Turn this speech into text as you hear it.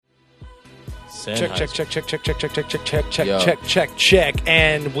Check.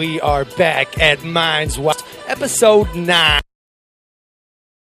 And we are back at Minds Wild, episode 9.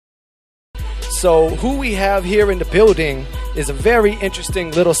 So who we have here in the building is a very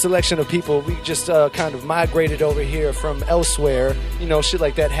interesting little selection of people. We just kind of migrated over here from elsewhere. You know, shit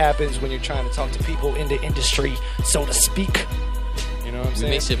like that happens when you're trying to talk to people in the industry, so to speak. You know what I'm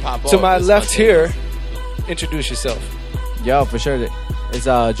saying? Make shit pop to off. my left here, introduce yourself. Yo, for sure. It's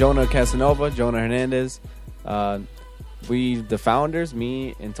Jonah Casanova, Jonah Hernandez. We, the founders,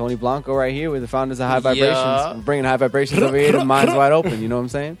 me and Tony Blanco right here, we're the founders of High Vibrations. Yeah. We're bringing High Vibrations over here to Minds Wide Open, you know what I'm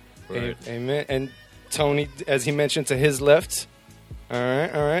saying? Right. Amen. And Tony, as he mentioned, to his left. All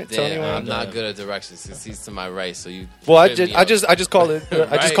right. Tony, I'm not good at directions since he's to my right. So you. Well, I just call it.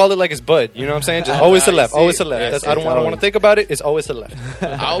 I just call it like it's Bud. You know what I'm saying? Just always to left. Always to left. I don't want to think about it. It's always to left.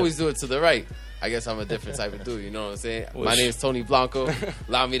 I always do it to the right. I guess I'm a different type of dude. You know what I'm saying? My name is Tony Blanco.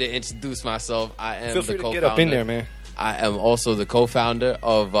 Allow me to introduce myself. I am Feel the free to co-founder. get up in there, man. I am also the co-founder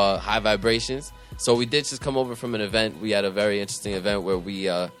of High Vibrations. So we did just come over from an event. We had a very interesting event where we.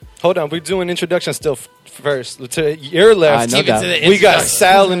 Hold on, we're doing introduction still first. To your left, I know that. we got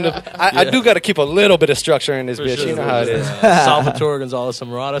Sal in the. I do got to keep a little bit of structure in this bitch. Sure, you know how it is. Salvatore Gonzalez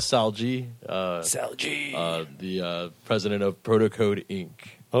Samarata, Sal G. Sal G. The president of Protocode Inc.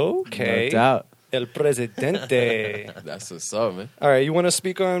 Okay. No doubt. El Presidente. That's what's up, man. All right, you want to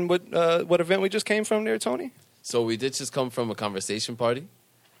speak on what event we just came from there, Tony? So we did just come from a conversation party.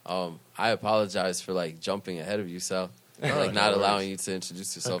 I apologize for jumping ahead of you, Sal. Not allowing you to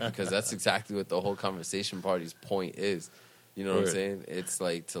introduce yourself because that's exactly what the whole conversation party's point is. You know what I'm saying? It's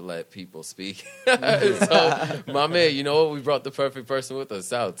to let people speak. So, my man, you know what? We brought the perfect person with us.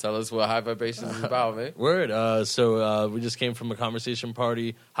 Sal, tell us what High Vibrations is about, man. Word. So we just came from a conversation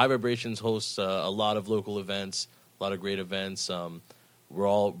party. High Vibrations hosts a lot of local events, a lot of great events. We're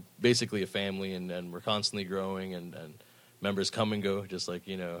all basically a family, and we're constantly growing, and members come and go, just like,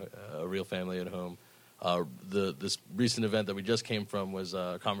 a real family at home. This recent event that we just came from was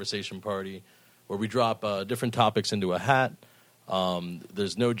a conversation party where we drop different topics into a hat.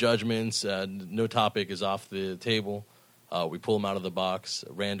 There's no judgments. No topic is off the table. We pull them out of the box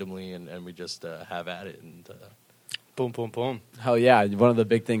randomly, and we just have at it. And Boom, boom, boom. Hell yeah. One of the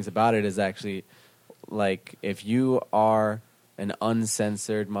big things about it is actually, if you are an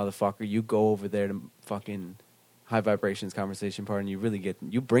uncensored motherfucker, you go over there to fucking High Vibrations conversation party, and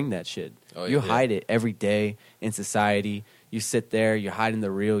you bring that shit. Oh, you yeah. hide it every day in society. You sit there, you're hiding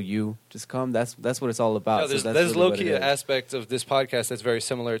the real you. Just come. That's what it's all about. No, So there's that's low really key what it is. aspect of this podcast that's very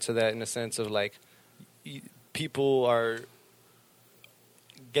similar to that in the sense of people are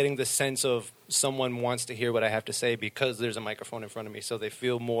getting the sense of someone wants to hear what I have to say because there's a microphone in front of me, so they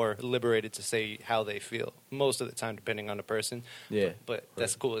feel more liberated to say how they feel most of the time, depending on the person. Yeah. But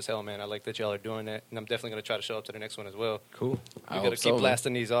that's cool as hell, man. I like that y'all are doing that, and I'm definitely going to try to show up to the next one as well. cool. I We got hope to so, keep man.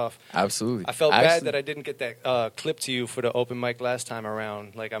 blasting these off. Absolutely. I felt bad that I didn't get that clip to you for the open mic last time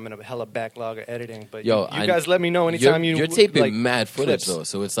around. I'm in a hella backlog of editing, but you guys let me know anytime you're taping mad footage, clips. though,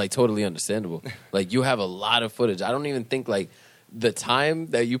 so it's totally understandable. You have a lot of footage. I don't even think the time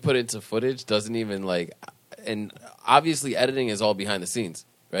that you put into footage doesn't even and obviously editing is all behind the scenes,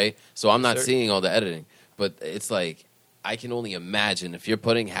 right? So I'm not seeing all the editing, but it's I can only imagine if you're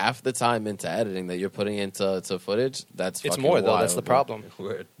putting half the time into editing that you're putting into footage. That's It's fucking more though. wild, That's the man. problem.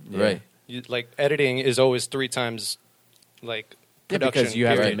 Word. Right? Editing is always 3 times production. because you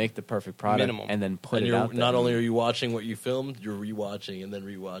have to period. make the perfect product Minimum. and then put And it you're out there. not only are you watching what you filmed, you're rewatching and then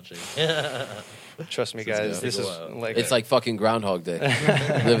rewatching. Trust me, It's guys. gonna This take is a while. like It's like fucking Groundhog Day,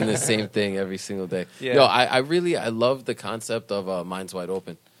 living the same thing every single day. Yeah. Yo, I love the concept of Minds Wide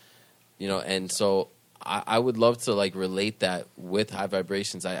Open, and so I would love to relate that with High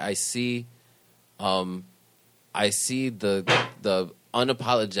Vibrations. I see the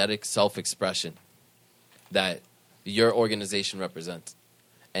unapologetic self-expression that your organization represents,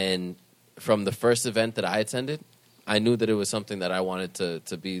 and from the first event that I attended, I knew that it was something that I wanted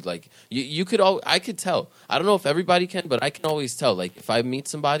to be like. I could tell. I don't know if everybody can, but I can always tell. If I meet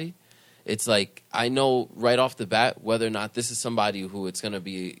somebody, it's I know right off the bat whether or not this is somebody who it's going to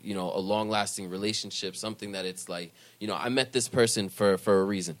be, a long-lasting relationship, something that it's I met this person for a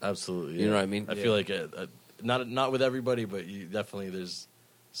reason. Absolutely. You know what I mean? I feel like not with everybody, but you definitely there's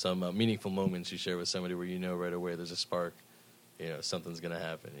some meaningful moments you share with somebody where right away there's a spark. Something's gonna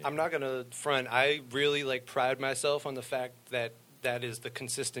happen. I'm not gonna front. I really pride myself on the fact that is the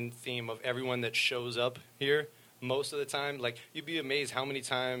consistent theme of everyone that shows up here. Most of the time, you'd be amazed how many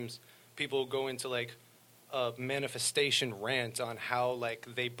times people go into a manifestation rant on how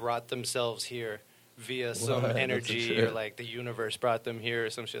they brought themselves here via some That's energy true. or like the universe brought them here or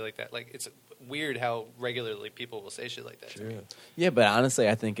some shit like that. Like it's weird how regularly people will say shit like that. To me. Yeah, but honestly,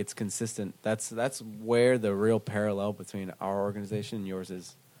 I think it's consistent. That's where the real parallel between our organization and yours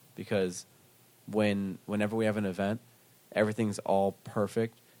is, because whenever we have an event, everything's all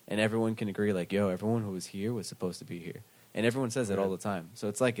perfect, and everyone can agree, like, yo, everyone who was here was supposed to be here, and everyone says it all the time. So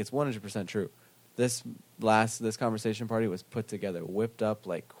it's like it's 100% true. This conversation party was put together, whipped up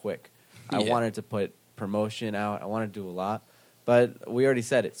like quick. I Yeah. wanted to put promotion out. I wanted to do a lot, but we already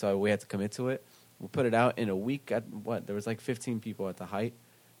said it, so we had to commit to it. We put it out in a week. At there was like 15 people at the height,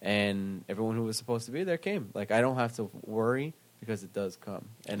 and everyone who was supposed to be there came. Like I don't have to worry because it does come.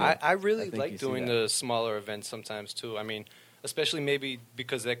 And I really think you like see doing that. the smaller events sometimes too. I mean, especially maybe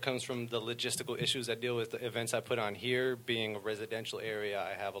because that comes from the logistical issues I deal with. The events I put on here, being a residential area,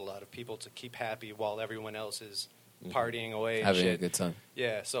 I have a lot of people to keep happy while everyone else is partying away and Having shit. a good time.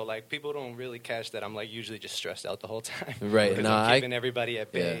 Yeah, so like people don't really catch that I'm like usually just stressed out the whole time. Right, Because no, I'm I- keeping everybody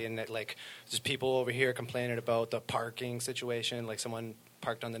at bay, yeah. and that like there's people over here complaining about the parking situation. Like someone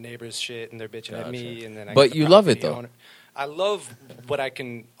parked on the neighbor's shit and they're bitching at me, Gotcha. and then I But get the you love it, property though. owner. I love what I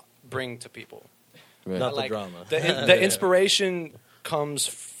can bring to people. Right. Not the Like, drama. The inspiration comes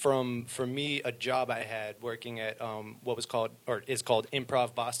from, for me, a job I had working at what was called, or is called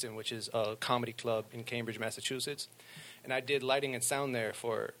Improv Boston, which is a comedy club in Cambridge, Massachusetts. And I did lighting and sound there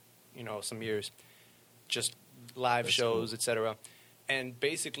for, some years, just live That's shows, cool. etc. And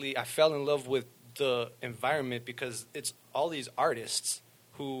basically, I fell in love with the environment because it's all these artists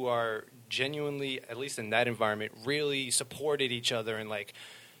who are genuinely, at least in that environment, really supported each other, and like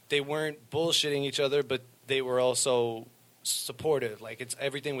they weren't bullshitting each other, but they were also supportive. Like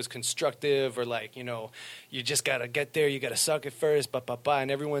everything was constructive, or like you just gotta get there, you gotta suck it first,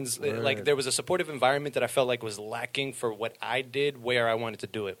 and everyone's like Word. there was a supportive environment that I felt like was lacking for what I did where I wanted to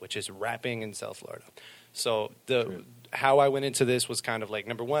do it, which is rapping in South Florida. So True. how I went into this was kind of like,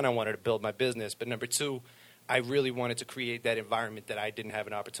 number one, I wanted to build my business, but number two, I really wanted to create that environment that I didn't have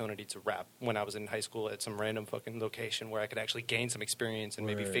an opportunity to rap when I was in high school at some random fucking location where I could actually gain some experience and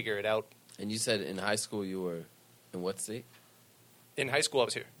maybe Word. figure it out. And you said in high school you were in what state? In high school, I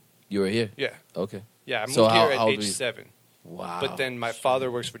was here. You were here. Yeah. Okay. Yeah, I moved So how here at old age were you? 7. Wow. But then my father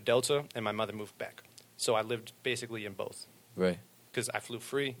works for Delta, and my mother moved back. So I lived basically in both. Right. Because I flew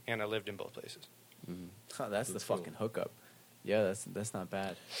free, and I lived in both places. Oh, that's the fucking hookup. Yeah, that's not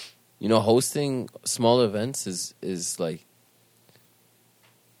bad. Hosting small events is like,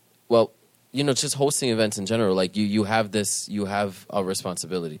 well, just hosting events in general. Like you have a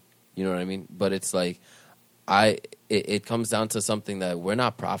responsibility. You know what I mean? But it's like, it comes down to something that we're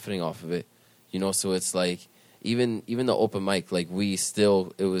not profiting off of it. So it's like even the open mic, like it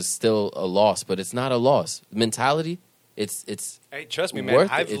was still a loss, but it's not a loss. Mentality, it's Hey, trust me, man.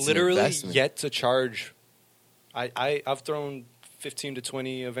 worth it. I've It's an literally investment. yet to charge. I've thrown 15 to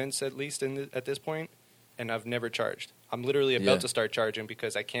 20 events at least at this point, and I've never charged. I'm literally about Yeah. to start charging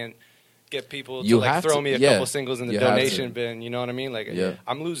because I can't get people You to like have throw to, me a yeah. couple singles in the You have donation to. bin. You know what I mean? Like, Yeah.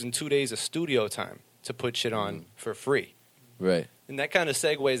 I'm losing 2 days of studio time to put shit on for free. right. And that kind of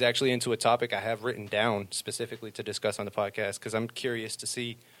segues actually into a topic I have written down specifically to discuss on the podcast, because I'm curious to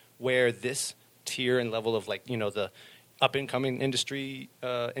see where this tier and level of like, the up and coming industry,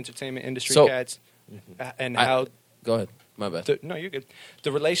 entertainment industry So- cats, and how. Go ahead. My bad. No, you're good.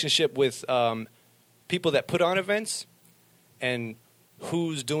 The relationship with people that put on events, and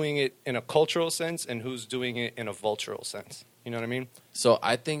who's doing it in a cultural sense and who's doing it in a vultural sense. You know what I mean? So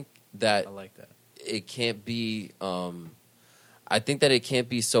I think that I like that. it can't be. I think that it can't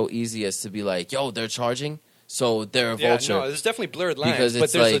be so easy as to be like, yo, they're charging, so they're a Yeah, vulture. no, there's definitely blurred lines, Because but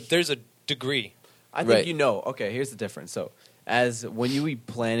it's there's like- there's a degree. I think Right. Okay, here's the difference. So, as when you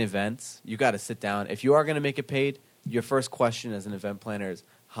plan events, you got to sit down. If you are going to make it paid, your first question as an event planner is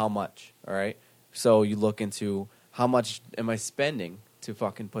how much. All right. So you look into how much am I spending to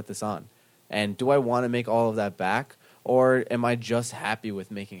fucking put this on, and do I want to make all of that back, or am I just happy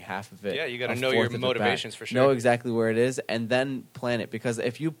with making half of it? Yeah, you gotta a know your fourth of it back? motivations for sure. Know exactly where it is, and then plan it. Because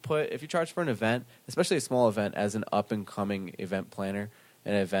if you charge for an event, especially a small event, as an up and coming event planner,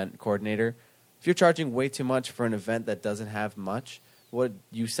 an event coordinator, if you're charging way too much for an event that doesn't have much, what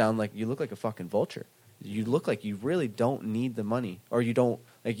you sound like, you look like a fucking vulture. You look like you really don't need the money, or you don't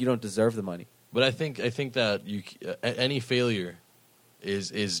deserve the money. But I think that any failure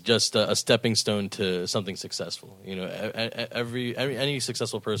is just a stepping stone to something successful. Any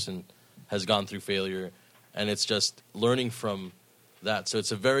successful person has gone through failure, and it's just learning from that. So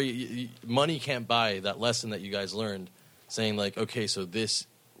it's money can't buy that lesson that you guys learned, saying like, okay, so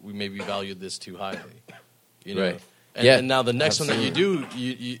we maybe valued this too highly, Right. And now the next one that you do,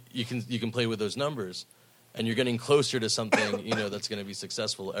 you can play with those numbers, and you're getting closer to something that's going to be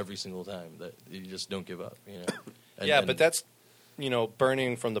successful every single time. That you just don't give up. But that's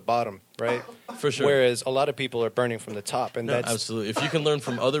burning from the bottom, right? For sure. Whereas a lot of people are burning from the top, and that's absolutely. If you can learn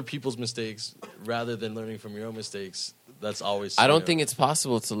from other people's mistakes rather than learning from your own mistakes, that's always. I don't think it's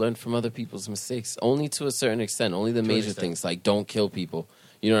possible to learn from other people's mistakes. Only to a certain extent. Only the major things, like don't kill people.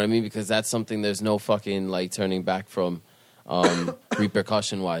 You know what I mean? Because that's something there's no fucking like turning back from,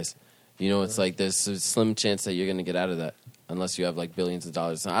 repercussion wise. It's like there's a slim chance that you're gonna get out of that unless you have like billions of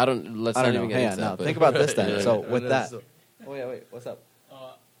dollars. Let's not even get into that. Think about this then. So with that. Oh yeah, wait. What's up?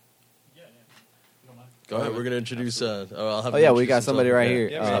 Go ahead. We're gonna introduce. I'll have we got somebody right here.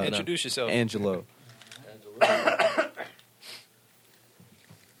 Yeah, introduce yourself, Angelo.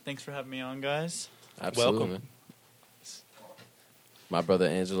 Thanks for having me on, guys. Absolutely, Welcome. man. My brother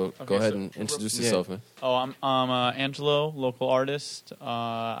Angelo. Okay, Go ahead so- and introduce yourself, man. Oh, I'm Angelo, local artist.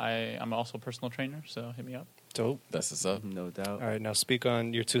 I'm also a personal trainer, so hit me up. dope. That's what's up. No doubt. All right, now speak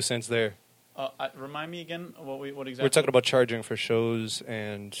on your 2 cents there. Remind me again what exactly? We're talking about charging for shows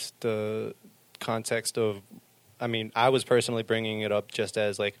and the context of. I mean, I was personally bringing it up just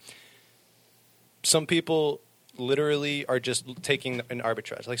as like some people literally are just taking an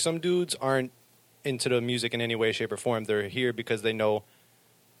arbitrage. Like some dudes aren't into the music in any way, shape, or form. They're here because they know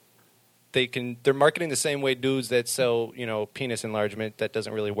they're marketing the same way dudes that sell, penis enlargement that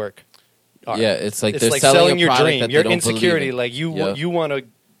doesn't really work. are. Yeah, it's like It's they're like selling selling a your product dream, that they your don't believe insecurity. in. Like you Yeah. you want to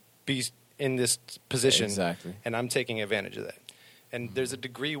be in this position, Exactly. and I'm taking advantage of that. And there's a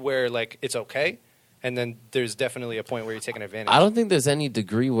degree where like it's okay, and then there's definitely a point where you're taking advantage. I don't think there's any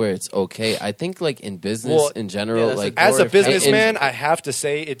degree where it's okay. I think like in business Well, in general, that's like As a glorified- businessman, I have to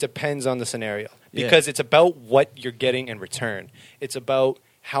say it depends on the scenario Yeah. because it's about what you're getting in return. It's about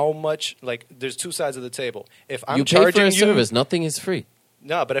how much. Like, there's two sides of the table. If I'm you pay charging for a you, service, nothing is free.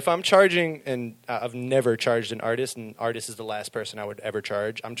 no, but if I'm charging, and I've never charged an artist, and artist is the last person I would ever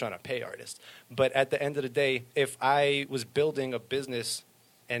charge. I'm trying to pay artists. But at the end of the day, if I was building a business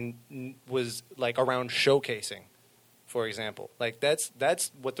and was like around showcasing, for example, like that's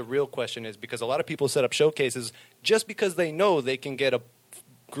what the real question is, because a lot of people set up showcases just because they know they can get a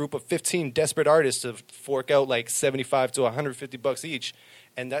group of 15 desperate artists to fork out like $75 to $150 each,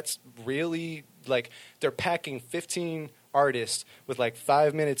 and that's really like they're packing 15 artists with like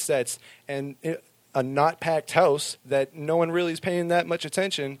 5-minute sets and a not packed house that no one really is paying that much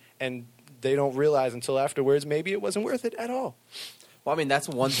attention, and they don't realize until afterwards maybe it wasn't worth it at all. Well, I mean, that's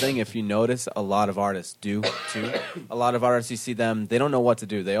one thing. If you notice, a lot of artists do too. A lot of artists, you see them, they don't know what to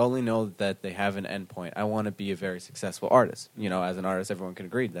do. They only know that they have an endpoint. I want to be a very successful artist. As an artist, everyone can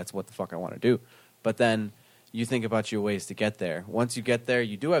agree that's what the fuck I want to do. But then you think about your ways to get there. Once you get there,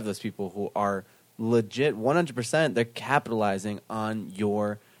 you do have those people who are legit 100%. They're capitalizing on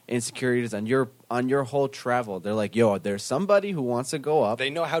your insecurities, on your whole travel. They're like, yo, there's somebody who wants to go up. They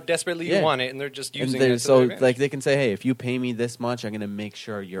know how desperately you Yeah. want it, and they're just And using they're- it. To so their advantage. like they can say, hey, if you pay me this much, I'm going to make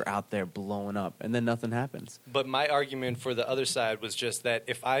sure you're out there blowing up, and then nothing happens. But my argument for the other side was just that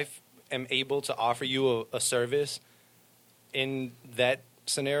if I am able to offer you a service in that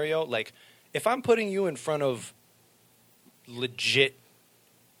scenario, like if I'm putting you in front of legit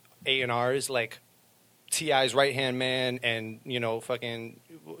A&Rs, like T.I.'s right-hand man and, fucking,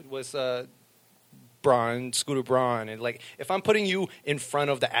 what's Scooter Braun, and like if I'm putting you in front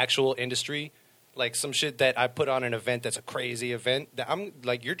of the actual industry, like some shit that I put on an event that's a crazy event, that I'm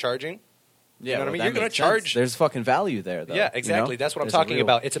like, you're charging. You know what I mean? that You're gonna makes sense. charge. There's fucking value there, though. Yeah, exactly. That's what I'm There's a talking real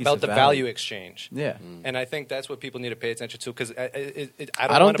about. It's piece about of the value exchange. Yeah. And I think that's what people need to pay attention to, because I I don't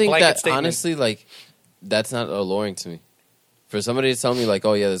don't want a think blanket that statement. honestly, like that's not alluring to me. For somebody to tell me like,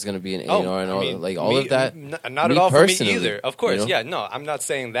 oh yeah, there's gonna be an A&R and all, all of that. Not me at all for me personally, either. Of course, you know? yeah. No, I'm not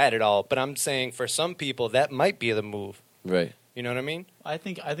saying that at all. But I'm saying for some people that might be the move. Right. You know what I mean? I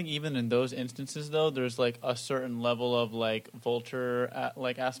think even in those instances though, there's like a certain level of like vulture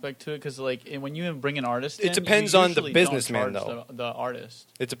like aspect to it, because like when you bring an artist, It in, depends you on the usually businessman, don't charge the artist.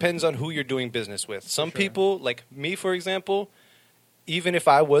 It depends on who you're doing business with. Some sure. people, like me, for example, even if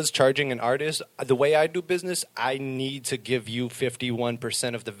I was charging an artist, the way I do business, I need to give you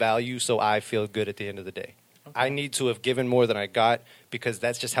 51% of the value so I feel good at the end of the day. Okay. I need to have given more than I got, because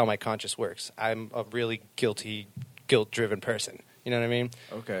that's just how my conscience works. I'm a really guilt-driven person. You know what I mean?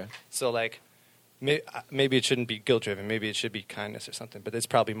 Okay. So, like, maybe it shouldn't be guilt-driven. Maybe it should be kindness or something. But it's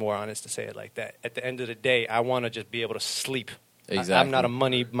probably more honest to say it like that. At the end of the day, I want to just be able to sleep. Exactly. I'm not a I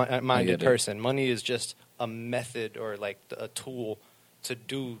money-minded get it. person. Money is just a method or, like, a tool to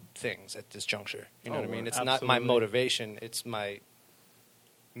do things at this juncture. You know what I mean? It's not my absolutely. motivation. It's my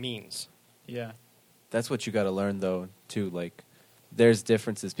means. Yeah. that's what you got to learn though too. Like, there's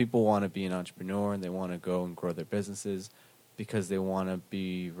differences. People want to be an entrepreneur and they want to go and grow their businesses because they want to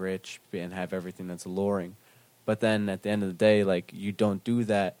be rich and have everything that's alluring. But then at the end of the day, like, you don't do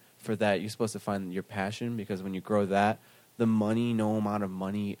that for that. You're supposed to find your passion, because when you grow that, the money, no amount of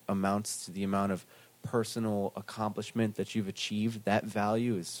money amounts to the amount of personal accomplishment that you've achieved. That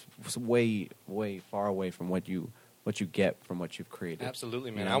value is way, way far away from what you get from what you've created. Absolutely,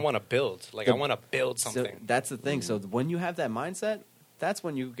 man. You know? I want to build. Like, I want to build something. So that's the thing. So when you have that mindset, that's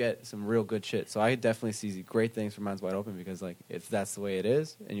when you get some real good shit. So I definitely see great things for Minds Wide Open, because, like, if that's the way it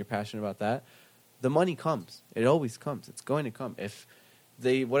is and you're passionate about that, the money comes. It always comes. It's going to come. If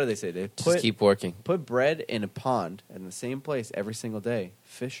they, what do they say? They Just keep working. put bread in a pond in the same place every single day.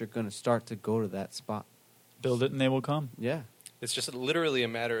 Fish are going to start to go to that spot. Build it and they will come. Yeah. It's just literally a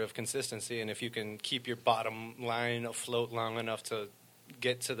matter of consistency, and if you can keep your bottom line afloat long enough to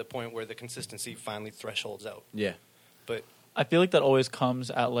get to the point where the consistency finally thresholds out. Yeah. But I feel like that always comes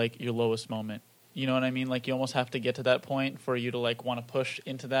at like your lowest moment. You know what I mean? Like, you almost have to get to that point for you to like want to push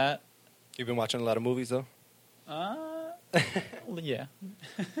into that. you've been watching a lot of movies, though. Yeah.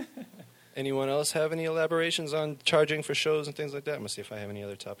 Anyone else have any elaborations on charging for shows and things like that? I'm going to see if I have any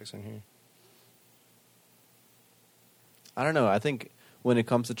other topics in here. I don't know. I think when it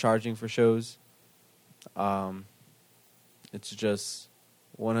comes to charging for shows, it's just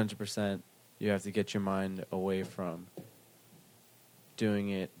 100%. You have to get your mind away from doing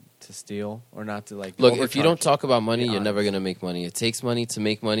it to steal or not to, like, Look, if you overcharge. don't talk about money, Be you're never honest. going to make money. It takes money to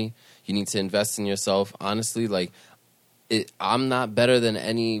make money. You need to invest in yourself. Honestly, like, I'm not better than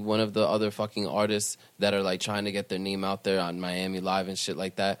any one of the other fucking artists that are, like, trying to get their name out there on Miami Live and shit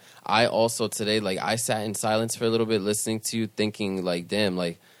like that. I also today, like, I sat in silence for a little bit listening to you, thinking, like, damn,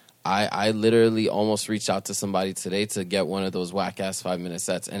 like, I literally almost reached out to somebody today to get one of those whack-ass 5-minute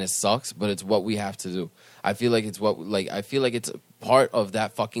sets, and it sucks, but it's what we have to do. I feel like it's it's part of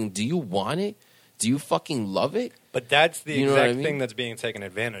that fucking, do you want it? Do you fucking love it? But that's the You know what exact I mean? thing that's being taken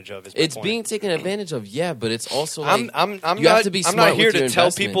advantage of. Is my It's point. being taken advantage of, yeah, but it's also like I'm you not, have to be I'm smart not here with to your tell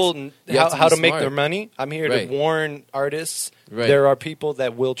investments. people You have how be to make smart. their money. I'm here Right. to warn artists. Right. There are people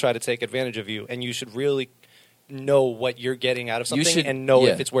that will try to take advantage of you, and you should really know what you're getting out of You something should- and know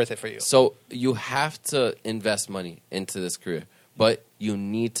yeah. if it's worth it for you. So you have to invest money into this career, but you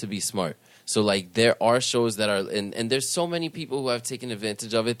need to be smart. So, like, there are shows that are, and there's so many people who have taken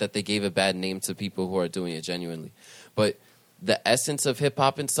advantage of it that they gave a bad name to people who are doing it genuinely. But the essence of hip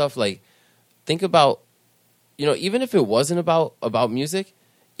hop and stuff, like, think about, you know, even if it wasn't about music,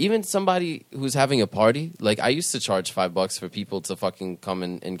 even somebody who's having a party, like, I used to charge $5 for people to fucking come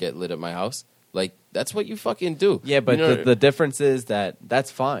and get lit at my house. Like, that's what you fucking do. Yeah, but You know- the difference is that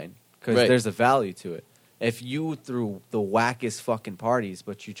that's fine because Right. there's a value to it. If you threw the wackest fucking parties,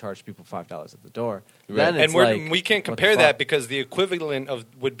 but you charge people $5 at the door, Right. then it's And like, we can't what the compare that fuck? because the equivalent of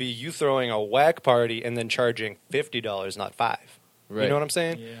would be you throwing a whack party and then charging $50, not $5. Right. You know what I'm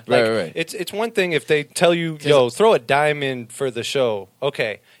saying? Yeah. Like, Right. It's one thing if they tell you, yo, throw a dime in for the show.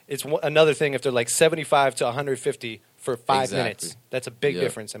 Okay. It's another thing if they're like 75 to 150 for 5 Exactly. minutes. That's a big Yeah.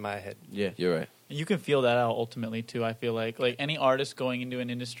 difference in my head. Yeah. You're right. You can feel that out ultimately too. I feel like any artist going into an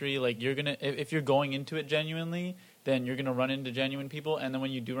industry, like, you're gonna, if you're going into it genuinely, then you're gonna run into genuine people, and then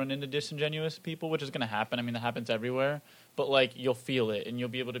when you do run into disingenuous people, which is gonna happen. I mean, that happens everywhere. But, like, you'll feel it, and you'll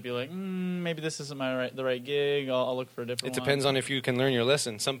be able to be like, maybe this isn't the right gig. I'll look for a different. It depends on if you can learn your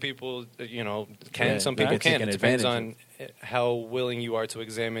lesson. Some people, can. Yeah, some they people get taken can't. It depends advantage on how willing you are to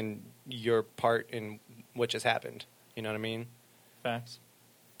examine your part in what just happened. You know what I mean? Facts.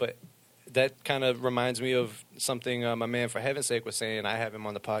 But that kind of reminds me of something my man For Heaven's Sake was saying. I have him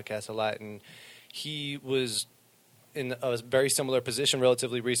on the podcast a lot, and he was in a very similar position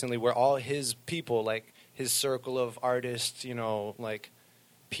relatively recently where all his people, like his circle of artists, like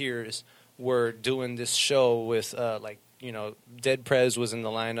peers, were doing this show with, Dead Prez was in the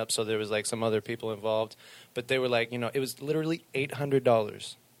lineup, so there was like some other people involved. But they were like, it was literally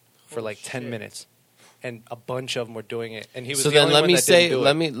 $800 for like 10 minutes. And a bunch of them were doing it. And he was So the then only let one me that say didn't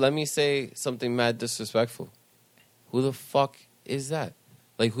do it. let me say something mad disrespectful. Who the fuck is that?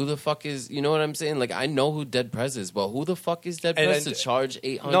 Like, who the fuck is, you know what I'm saying? Like, I know who Dead Prez is, but who the fuck is Dead Prez to charge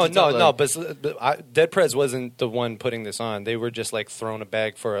 $800? No. But Dead Prez wasn't the one putting this on. They were just like throwing a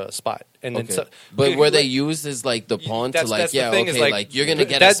bag for a spot, and then. Okay. But were they used as like the pawn to That's like, the yeah, thing okay, is, like you're gonna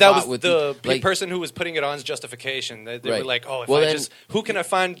get that, a spot that was with the like, person who was putting it on's justification. They were Right. like, oh, if Well, I then, just who can I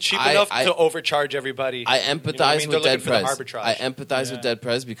find cheap I- enough I- to overcharge everybody? I You know what empathize I mean? with They're Dead looking Prez. for the arbitrage. I empathize Yeah. with Dead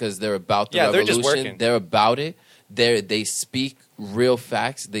Prez because they're about the Yeah, they're revolution. just working. They're about it. They speak real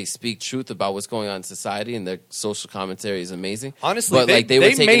facts. They speak truth about what's going on in society, and their social commentary is amazing. Honestly, but they like they were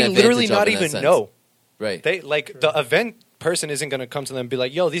taking may advantage literally of not in that even sense. know. Right. They like the event person isn't going to come to them and be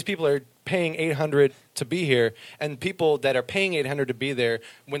like, "Yo, these people are paying $800 to be here," and people that are paying $800 to be there,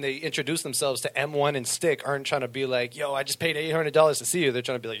 when they introduce themselves to M1 and Stick, aren't trying to be like, "Yo, I just paid $800 to see you." They're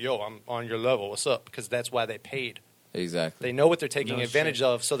trying to be like, "Yo, I'm on your level. What's up?" Because that's why they paid. Exactly. They know what they're taking No advantage shit.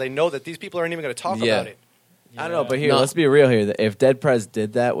 of, so they know that these people aren't even going to talk Yeah. about it. I don't know, but here, No. let's be real here. If Dead Prez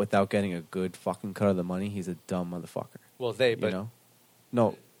did that without getting a good fucking cut of the money, he's a dumb motherfucker. Well, they, You but know?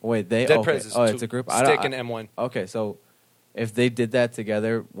 No, wait, they. Dead okay. Prez is It's a group. I Stick don't, and M1. Okay, so if they did that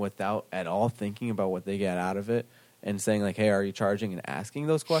together without at all thinking about what they get out of it and saying like, "Hey, are you charging?" and asking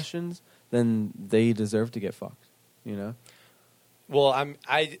those questions, then they deserve to get fucked. You know? Well,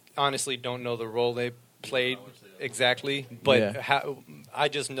 I honestly don't know the role they played exactly, but Yeah. I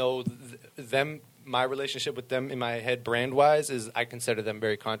just know them. My relationship with them in my head, brand wise, is I consider them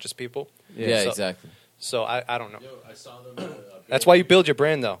very conscious people. Yeah, So- exactly. So I don't know. Yo, I saw them. That's why you build your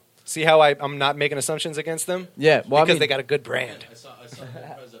brand, though. See how I'm not making assumptions against them? Yeah. Well, Because I mean, they got a good brand. I saw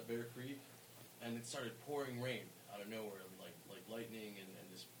Dead Prez at Bear Creek, and it started pouring rain out of nowhere, like lightning and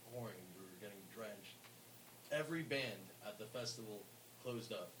just pouring. We were getting drenched. Every band at the festival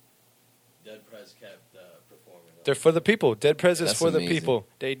closed up. Dead Prez kept performing. They're for the people. Dead Prez is That's for the amazing. people.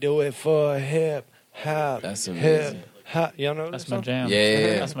 They do it for hip hop. That's Hip amazing. hop. Y'all know That's that my song? jam.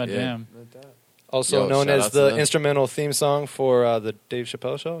 Yeah. That's my Yeah. jam. Also Yo, known shout as out to the them. instrumental theme song for the Dave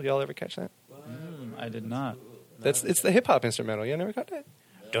Chappelle show. Y'all ever catch that? I did not. It's the hip hop instrumental. You never caught that?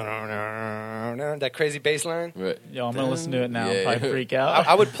 That crazy bass line. Right. Yo, I'm gonna listen to it now. Yeah. and probably freak out.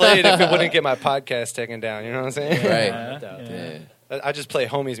 I would play it if it wouldn't get my podcast taken down. You know what I'm saying? Right. Yeah. Yeah. I just play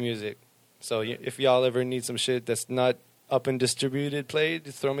homies music. So if y'all ever need some shit that's not up and distributed played,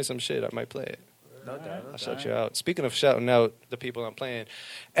 just throw me some shit. I might play it. I'll shout you out. Speaking of shouting out the people I'm playing,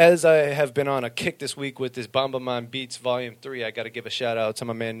 as I have been on a kick this week with this Bomberman Beats Volume 3, I got to give a shout out to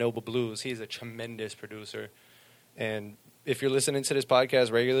my man Noble Blues. He's a tremendous producer. And if you're listening to this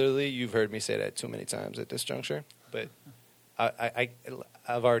podcast regularly, you've heard me say that too many times at this juncture. But I've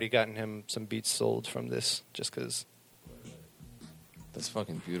already gotten him some beats sold from this just because That's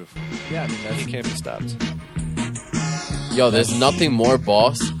fucking beautiful. yeah, I mean, he can't be stopped. Yo, there's nothing more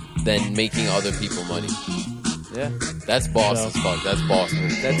boss than making other people money. yeah. That's boss So- as fuck. That's boss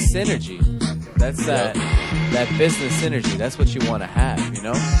move. That's synergy. That's that business synergy. That's what you want to have, you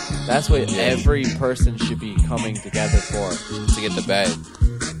know? That's what Yeah. every person should be coming together for. To get the bag.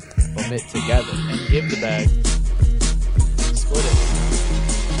 From it together. And give the bag. Split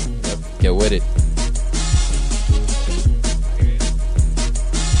it. Yep. Get with it.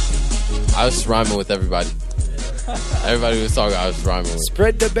 I was rhyming with everybody. Everybody was talking. I was rhyming with.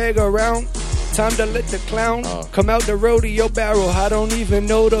 Spread the bag around. Time to let the clown come out the rodeo barrel. I don't even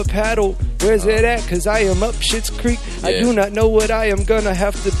know the paddle. Where's it at? Cause I am up Shit's Creek. I Yeah. do not know what I am gonna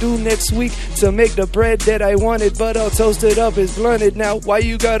have to do next week to make the bread that I wanted, but I'll toast it up. It's blunted now. Why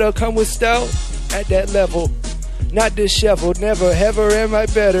you gotta come with style at that level? Not disheveled. Never ever am I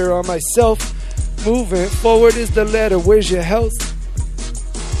better on myself. Moving forward is the letter. Where's your health?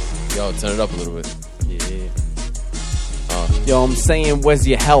 Yo, turn it up a little bit. Yeah. Yo, I'm saying, where's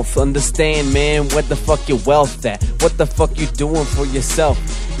your health? Understand, man, where the fuck your wealth at? What the fuck you doing for yourself?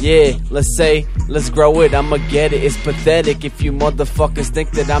 Yeah, let's grow it, I'ma get it. It's pathetic if you motherfuckers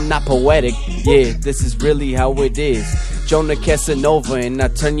think that I'm not poetic. Yeah, this is really how it is. Jonah Casanova, and I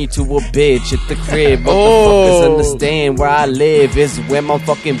turn you to a bitch at the crib. Motherfuckers understand where I live is where my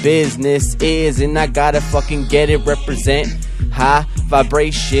fucking business is, and I gotta fucking get it, represent high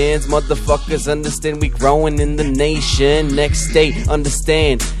vibrations. Motherfuckers understand we growing in the nation. Next state,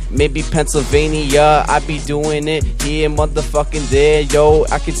 understand. Maybe Pennsylvania, I be doing it here, motherfucking there. Yo,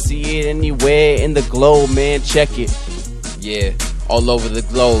 I can see it anywhere in the globe, man. Check it. Yeah, all over the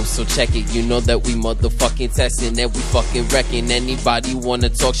globe, so check it. You know that we motherfucking testing and we fucking wrecking. Anybody wanna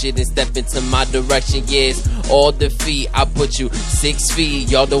talk shit and step into my direction? Yes, all defeat. I put you 6 feet.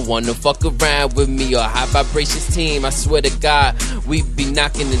 Y'all don't wanna fuck around with me or high vibrations team. I swear to God, we be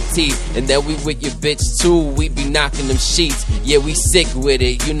knocking the teeth, and then we with your bitch too. We be knocking them sheets. Yeah, we sick with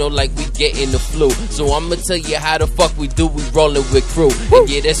it. You know, like we getting the flu. So I'ma tell you how the fuck we do. We rolling with crew. And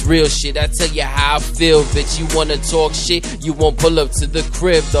yeah, that's real shit. I tell you how I feel, bitch. You wanna talk shit? You won't pull up to the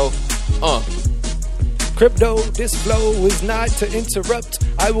crib though. Crypto, this flow is not to interrupt.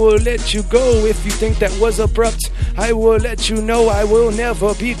 I will let you go if you think that was abrupt. I will let you know I will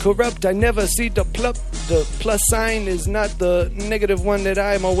never be corrupt. I never see the plus sign is not the negative one that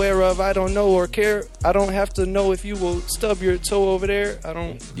I'm aware of. I don't know or care. I don't have to know if you will stub your toe over there. I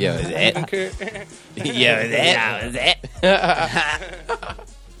don't care.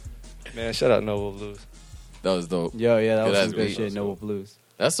 Man, shout out Noble Blues. That was dope. Yo, yeah, that Good was ass some good beat. shit. Noble Blues.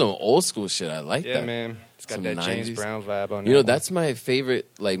 That's some old school shit. I like Yeah, that. man. It's got Some that James 90s. Brown vibe on it. You know, that's my favorite.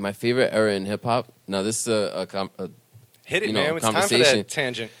 Like my favorite era in hip hop. Now this is a hit it, you know, man. It's time for conversation. that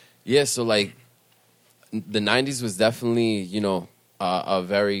tangent. yeah. So like the '90s was definitely a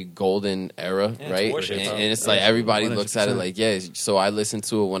very golden era, Yeah, it's right? worship, And, huh? and it's like everybody 100%. looks at it like, yeah. So I listen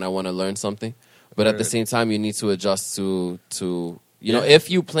to it when I want to learn something, but at the same time, you need to adjust to you know, if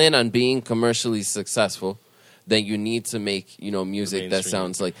you plan on being commercially successful, then you need to make music that mainstream.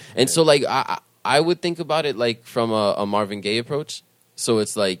 sounds like. And so like I would think about it like from a Marvin Gaye approach. So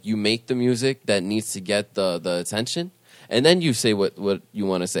it's like you make the music that needs to get the attention, and then you say what you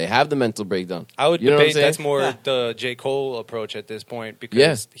want to say. Have the mental breakdown. I would You know what I'm debate saying? that's more Yeah. the J. Cole approach at this point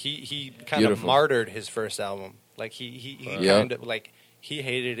because Yeah. he kind of Beautiful. martyred his first album. Like he Yeah. kind of like he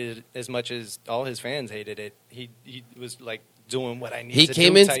hated it as much as all his fans hated it. He was like doing what I need He to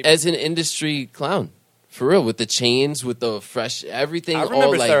came do in type. as an industry clown, for real, with the chains, with the fresh everything, I all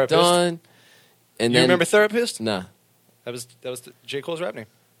remember like Therapist. done. And you then remember Therapist? Nah, That was J. Cole's rap name.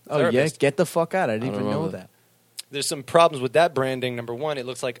 Oh yeah, Therapist. get the fuck out! I didn't I don't even know remember. that. There's some problems with that branding. Number one, it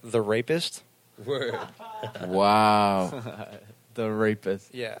looks like The Rapist. Word. wow. The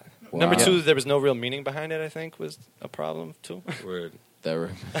rapist. Yeah. Wow. Number two, there was no real meaning behind it. I think was a problem too. Word. They're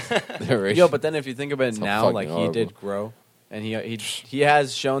Yo, but then if you think about it So now, fucking like he horrible. did grow, and he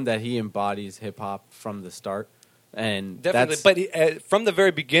has shown that he embodies hip hop from the start, and Definitely, that's but from the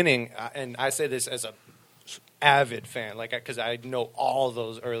very beginning, and I say this as a avid fan, like because I know all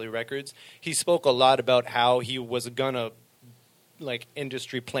those early records. He spoke a lot about how he was gonna like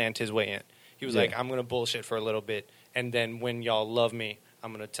industry plant his way in. He was Yeah. like, "I'm gonna bullshit for a little bit, and then when y'all love me,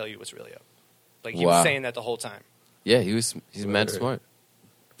 I'm gonna tell you what's really up." Like he Wow. was saying that the whole time. yeah, he's mad Word. smart.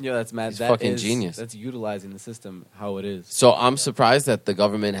 that's mad. He's That fucking is- genius. That's utilizing the system how it is. So I'm surprised that the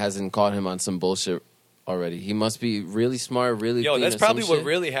government hasn't caught him on some bullshit already. He must be really smart, really. Yo, clean that's or some probably what shit.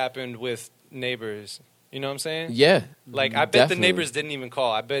 really happened with Neighbors. You know what I'm saying? Yeah, Like I bet definitely. the neighbors didn't even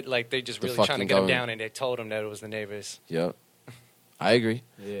call. I bet like they just The really trying to fucking get him government. down, and they told him that it was the neighbors. Yep. I agree.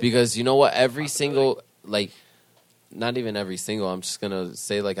 Yeah. Because you know what? Every single, like, not even every single, I'm just going to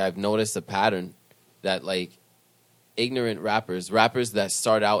say, like, I've noticed a pattern that, like, ignorant rappers that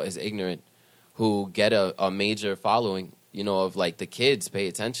start out as ignorant, who get a major following, of, like, the kids pay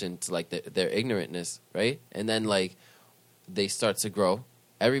attention to, like, their ignorantness, right? And then, like, they start to grow.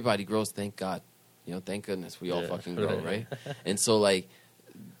 Everybody grows, thank God. Thank goodness we all Yeah. fucking grow, right? And so, like,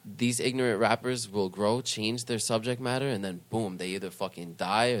 these ignorant rappers will grow, change their subject matter, and then boom, they either fucking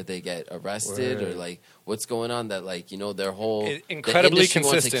die or they get arrested or Word. like what's going on that like their whole Incredibly the industry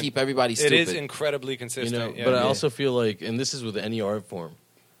wants consistent. to keep everybody It stupid. is incredibly consistent. yeah. But I also feel like, and this is with any art form,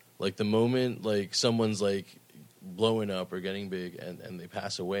 like the moment like someone's like blowing up or getting big and they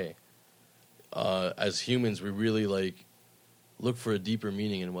pass away, as humans we really like look for a deeper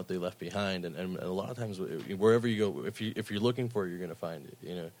meaning in what they left behind, and a lot of times wherever you go, if you're looking for it, you're gonna find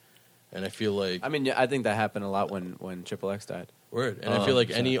it, And I feel like I mean, yeah, I think that happened a lot when Triple X died. word, and I feel like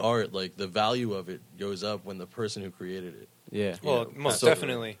 100%. any art, like the value of it goes up when the person who created it. Yeah. well, Yeah. most So-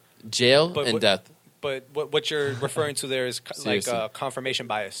 definitely. Jail But and what- death. But what you're referring to there is like Seriously. confirmation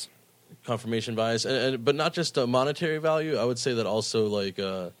bias. Confirmation bias, but not just a monetary value. I would say that also like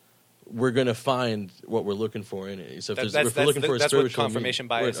we're gonna find what we're looking for in it. So if we're looking for a that's what spiritual confirmation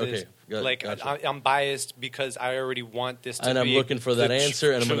meaning- bias Word, is. okay, got- Like gotcha. I'm biased because I already want this to And I'm be looking for the that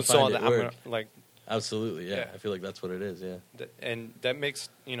answer, and I'm gonna truth, so find that it. I'm Word. gonna, like Absolutely, yeah. Yeah. I feel like that's what it is. Yeah, and that makes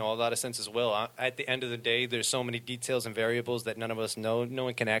a lot of sense as well. At the end of the day, there's so many details and variables that none of us know. No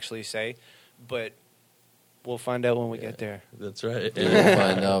one can actually say, but we'll find out when we get there. that's right. We'll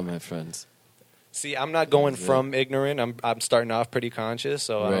find out, my friends. See, I'm not going Yeah. from ignorant. I'm starting off pretty conscious,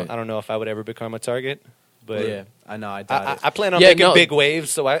 so Right. I don't know if I would ever become a target. But yeah, I know. I doubt I it. plan on Yeah, making no. big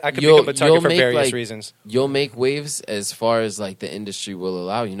waves, so I could You'll- become a target you'll for make, various like- reasons. You'll make waves as far as like the industry will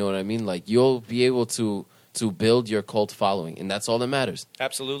allow. You know what I mean? Like you'll be able to build your cult following, and that's all that matters.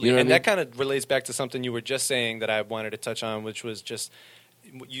 Absolutely. You know what And I that kind of relates back to something you were just saying that I wanted to touch on, which was just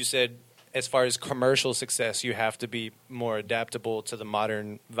you said as far as commercial success, you have to be more adaptable to the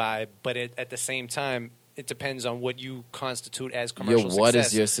modern vibe. But at the same time, it depends on what you constitute as commercial success. What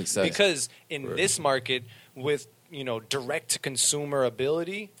is your success? Because in this market, with direct to consumer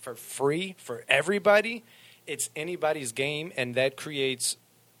ability for free for everybody, it's anybody's game, and that creates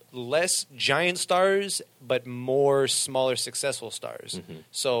less giant stars but more smaller successful stars.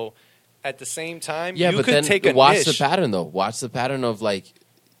 So at the same time, Yeah, you but could then take a watch niche. the pattern though. Watch the pattern of like,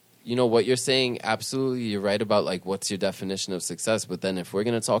 what you're saying. Absolutely, you're right about like what's your definition of success. But then if we're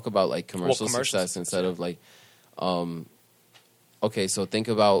gonna talk about like commercial success instead of like, okay, so think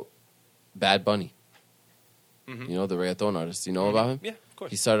about Bad Bunny. Mhm. The reggaeton artist. You know about him? Yeah, of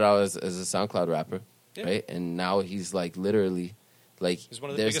course. He started out as a SoundCloud rapper, Yeah. right? And now he's like literally, like He's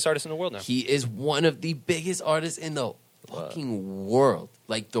one of the there's- biggest artists in the world now. He is one of the biggest artists in the fucking world,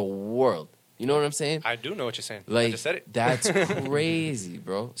 like the world. You know what I'm saying? I do know what you're saying. I Like just said it. that's crazy,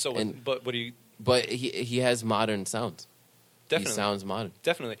 bro. So, And- but what do you but he has modern sounds. definitely He sounds modern.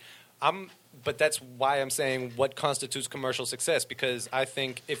 definitely? But that's why I'm saying what constitutes commercial success, because I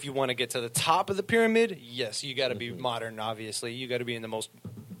think if you want to get to the top of the pyramid, yes, you got to be modern. Obviously, you got to be in the most.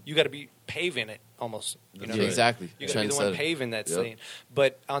 You got to be paving it almost. You know, what I mean? Exactly. You got to be the one Trendsetter. paving that Yep. lane.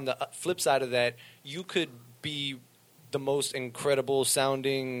 But on the flip side of that, you could be the most incredible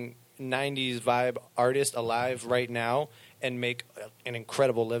sounding '90s vibe artist alive right now and make an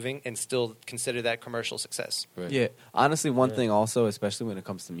incredible living and still consider that commercial success. Right. Yeah, honestly, one thing also, especially when it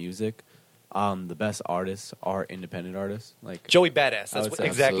comes to music, the best artists are independent artists. Like Joey Badass. I That's would what, say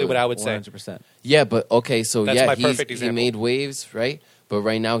exactly what I would say. 100%. Yeah, but okay, so That's yeah, my perfect he example. made waves, right? But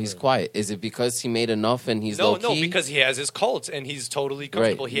right now he's quiet. Is it because he made enough and he's No, low no, key? because he has his cult and he's totally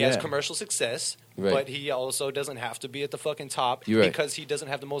comfortable. Right, He has yeah. commercial success, Right. but he also doesn't have to be at the fucking top You're right. because he doesn't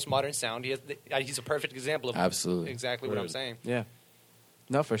have the most modern sound. He's a perfect example of Absolutely. exactly what I'm saying. Yeah.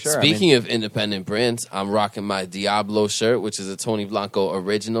 No, for sure. Speaking of independent brands, I'm rocking my Diablo shirt, which is a Tony Blanco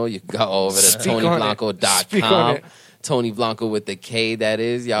original. You can go over to Speak on it. Speak on TonyBlanco.com. it. Tony Blanco with the K, that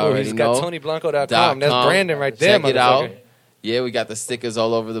is. Y'all Oh, already he's know. got TonyBlanco.com. That's .com. Brandon right there, Check it out. motherfucker. Yeah, we got the stickers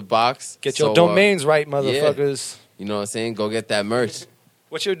all over the box. Get your So, domains right, motherfuckers. You know what I'm saying? Go get that merch.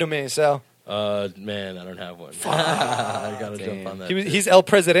 What's your domain, Sal? Man, I don't have one. I gotta jump on that. He's El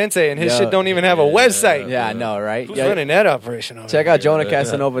Presidente, and his Yo. shit don't even have a website. Yeah, I know, right? Who's Yeah, running that operation over check there? out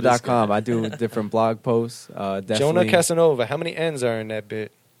JonahCasanova.com. I do different blog posts. Jonah Definitely. Casanova. How many N's are in that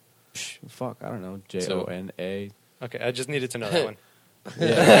bit? Fuck, I don't know. JONA. Okay, I just needed to know that one.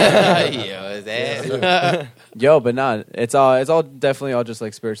 Yeah, is that? Yo, but nah, it's all definitely all just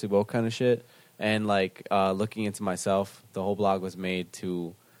like spiritually woke kind of shit. And like looking into myself, the whole blog was made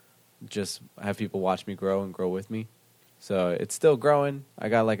to just have people watch me grow and grow with me. So it's still growing. I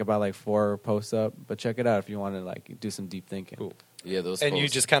got like about 4 posts up, but check it out if you want to like do some deep thinking. Cool. Yeah, those And you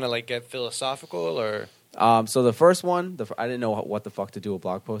posts. just kind of like get philosophical, or So the first one, I didn't know what the fuck to do a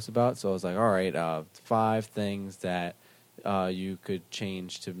blog post about. So I was like, all right, 5 things that you could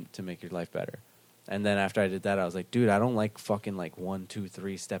change to make your life better. And then after I did that, I was like, dude, I don't like fucking 1, 2,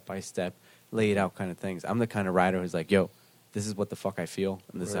 3 step by step laid out kind of things. I'm the kind of writer who's like, yo, this is what the fuck I feel,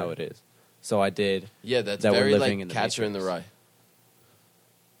 and this is how it is. So I did. Yeah, that's that we're very living like in the Catcher in the Matrix. Rye.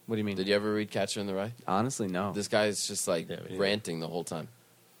 What do you mean? Did you ever read Catcher in the Rye? Honestly, no. This guy's just like Yeah, me neither. ranting the whole time.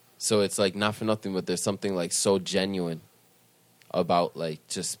 So it's like not for nothing, but there's something like so genuine about like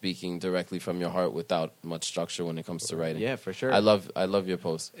just speaking directly from your heart without much structure when it comes to writing. Yeah, for sure. I love your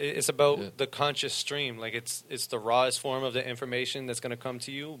post. it's about Yeah. the conscious stream. Like it's the rawest form of the information that's going to come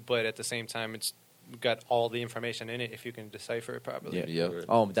to you, but at the same time, it's got all the information in it if you can decipher it properly. Yeah. Yeah.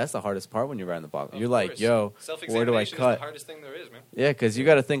 Oh, that's the hardest part when you're writing the blog. Of You're like, course. yo, where do I Self-examination is cut? the hardest thing there is, man. Yeah, because you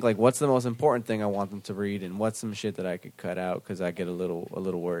got to think like, what's the most important thing I want them to read, and what's some shit that I could cut out because I get a little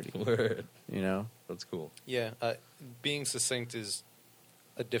wordy. Word. You know? That's cool. Yeah, being succinct is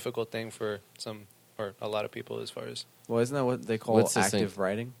a difficult thing for some or a lot of people as far as Well, isn't that what they call What's the active same-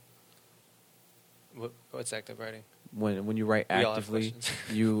 writing? what's active writing. When you write We all have actively, questions.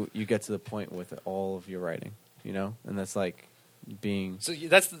 you get to the point with all of your writing. You know, and that's like being So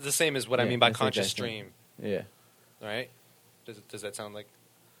that's the same as what I Yeah, mean by that's conscious exactly. stream, yeah. right? Does that sound like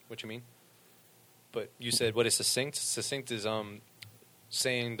what you mean? But you said what is succinct? Succinct is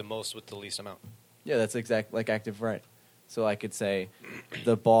saying the most with the least amount. Yeah, that's exact like active writing. So I could say,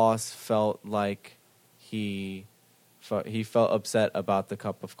 the boss felt like he felt upset about the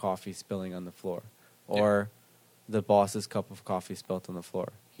cup of coffee spilling on the floor, or the boss's cup of coffee spilt on the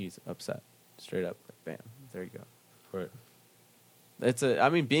floor. He's upset, straight up. Like, bam, there you go. Right. I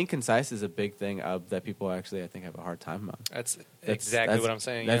mean, being concise is a big thing that people actually I think have a hard time on. That's exactly what I'm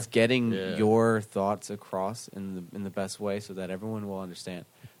saying. That's yeah. getting Yeah. your thoughts across in the best way so that everyone will understand.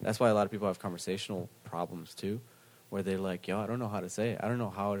 That's why a lot of people have conversational problems too, where they're like, "Yo, I don't know how to say it. I don't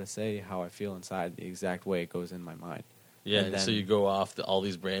know how to say how I feel inside the exact way it goes in my mind." Yeah, And and so then- you go off to all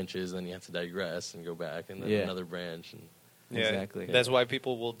these branches, and then you have to digress and go back, and then Yeah. another branch. And Yeah, Exactly. That's why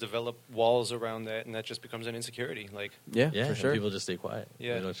people will develop walls around that, and that just becomes an insecurity. Like, Yeah, yeah, for and sure. people just stay quiet.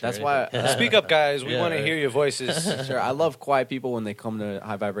 Yeah. They don't share That's why anything. speak up, guys. We Yeah, want to right. hear your voices. Sure, I love quiet people when they come to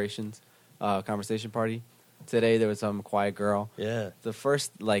High Vibrations conversation party. Today there was some quiet girl. Yeah. The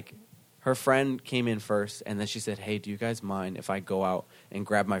first, her friend came in first, and then she said, "Hey, do you guys mind if I go out and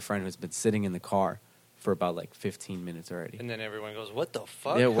grab my friend who's been sitting in the car for about like 15 minutes already. And then everyone goes, "What the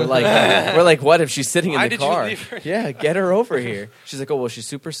fuck?" Yeah, we're like, what if she's sitting in Why the did you car? leave her? Yeah, get her over here. She's like, oh well, she's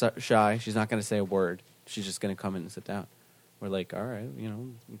super shy. She's not going to say a word. She's just going to come in and sit down. We're like, all right,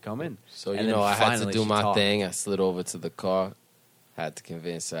 come in. So, And you then know, I had to finally do she my talked. thing. I slid over to the car. Had to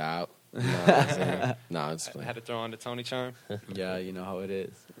convince her out. You know what I'm saying? No, I'm just I playing. had to throw on the Tony charm. Yeah, you know how it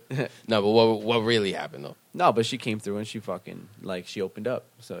is. No, but what really happened, though? No, but she came through and she fucking she opened up.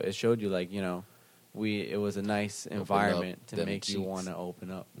 So it showed you it was a nice environment to them make you cheeks. want to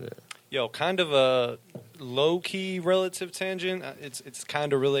open up. Yo, kind of a low key relative tangent. It's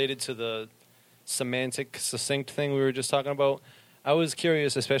kind of related to the semantic succinct thing we were just talking about. I was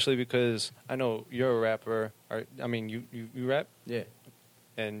curious, especially because I know you're a rapper. You rap Yeah.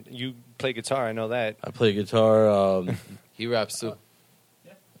 and you play guitar. I know that. I play guitar. He raps too.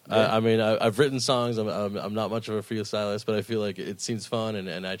 I've written songs. I'm not much of a freestylist, but I feel like it seems fun,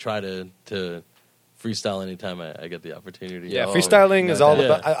 and I try to freestyle anytime I get the opportunity. Yeah, Oh, freestyling is all yeah.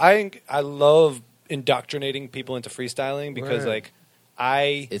 about. I love indoctrinating people into freestyling because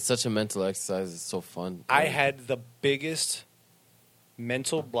Right. It's such a mental exercise. It's so fun. I had the biggest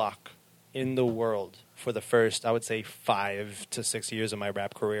mental block in the world for the first, I would say, 5 to 6 years of my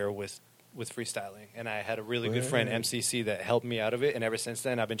rap career with freestyling. And I had a really good friend, Word. MCC, that helped me out of it. And ever since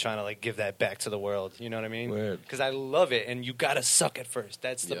then, I've been trying to give that back to the world. You know what I mean? Word. Because I love it. And you got to suck at first.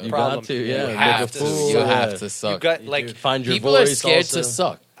 That's the Yeah. You problem. got to, yeah. You Make have a to fool. You suck. have to You suck. got, Find your People voice. are scared also. to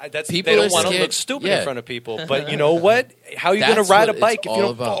suck. They don't want to scared- look stupid yeah. in front of people. But you know what? How are you going to That's ride a what bike it's if you all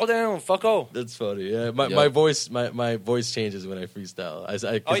don't about. fall down? Fuck oh. That's funny. Yeah, my Yeah. voice changes when I freestyle.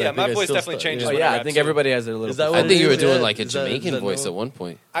 My voice definitely changes Oh when I yeah, I rap think too. everybody has their little. Is that I what think you were is? doing Yeah. like a Is that- Jamaican is that voice no- at one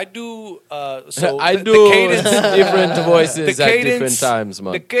point. I do. So I the do cadence, different voices the at cadence, different times,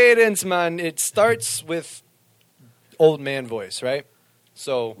 man. The cadence, man. It starts with old man voice, right?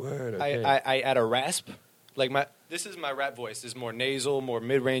 So Word, okay. I add a rasp. This is my rap voice. This is more nasal, more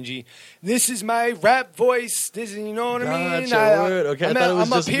mid-rangey. This is my rap voice. This is, you know what I mean? Gotcha, word. Okay, I I'm, thought it was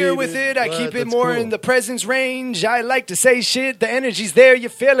I'm up just here me, with dude. it. I What? keep it That's more cool. in the presence range. I like to say shit. The energy's there. You're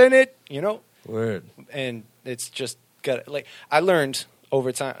feeling it. You know? Word. And it's just got I learned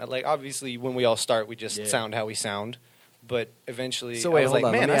over time. Obviously, when we all start, we just Yeah. sound how we sound. But eventually, So wait, I was hold like,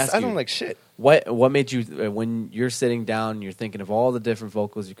 on, let man, me I ask don't you. like shit. What made you when you're sitting down, you're thinking of all the different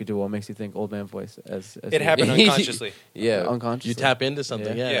vocals you could do? What makes you think old man voice? As It happened unconsciously. Yeah. unconsciously. You tap into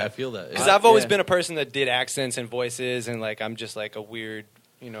something. Yeah. Yeah, Yeah. I feel that. Because Yeah. I've always Yeah. been a person that did accents and voices, and I'm just a weird,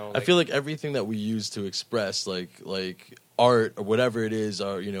 I feel like everything that we use to express, like art or whatever it is,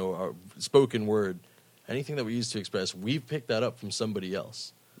 or our spoken word, anything that we use to express, we've picked that up from somebody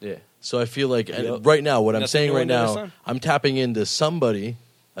else. Yeah. So I feel like and Yep. right now, what I'm Nothing saying new right under the now, sun. I'm tapping into somebody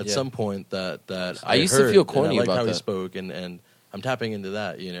at Yeah. some point that I used to heard, feel and corny I like about how he that. spoke, and I'm tapping into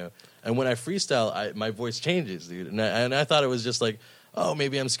that, And when I freestyle, my voice changes, dude. And I thought it was just oh,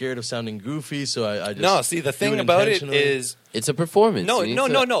 maybe I'm scared of sounding goofy, so I just no. See, the do thing about it intentionally. is, It's a performance. no. You need to-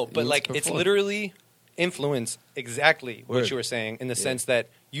 But you need to it's perform. literally influence exactly what Word. you were saying in the sense that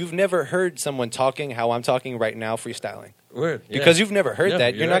you've never heard someone talking how I'm talking right now, freestyling. Word, yeah. Because you've never heard Yeah,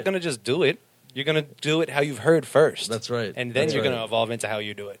 that. you're You're not right. going to just do it. You're going to do it how you've heard first. That's right. And then That's you're right. going to evolve into how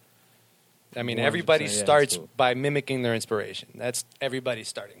you do it. I mean, 100%, everybody yeah, starts that's cool. by mimicking their inspiration. That's everybody's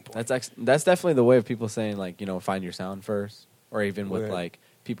starting point. That's definitely the way of people saying find your sound first, or even with Word.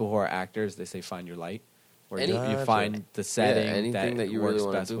 people who are actors, they say find your light, where Any- you Gotcha. find the setting yeah, anything that you works really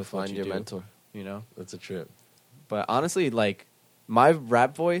want best to do, with what find you your do, mentor. That's a trip. But honestly, my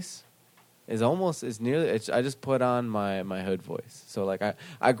rap voice is nearly. I just put on my hood voice. So I grew And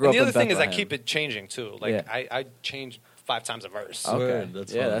up. the other in thing is, I Bethlehem. keep it changing too. Yeah. I change 5 times a verse. Okay, Word,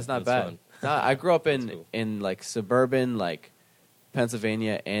 that's yeah, fun. that's not That's bad. fun. Nah, I grew up That's cool. in suburban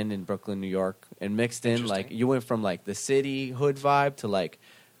Pennsylvania and in Brooklyn, New York, and mixed in Interesting. you went from the city hood vibe to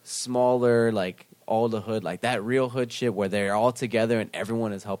smaller all the hood that real hood shit where they're all together and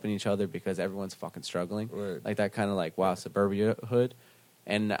everyone is helping each other because everyone's fucking struggling. Word. That kind of wow suburbia hood,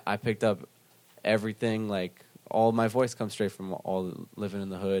 and I picked up everything all my voice comes straight from all living in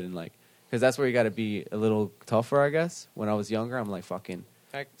the hood and because that's where you got to be a little tougher, I guess. When I was younger, I'm fucking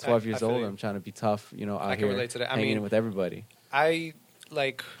 12 years I feel old. you. I'm trying to be tough, out I can here relate to that. I hanging mean, in with everybody. I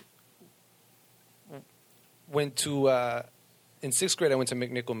went to in 6th grade. I went to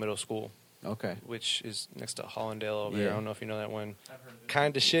McNichol Middle School, Okay. which is next to Hollandale over Yeah. here. I don't know if you know that one.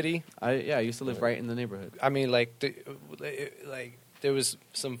 Kind of shitty. I used to live right in the neighborhood. I mean, there was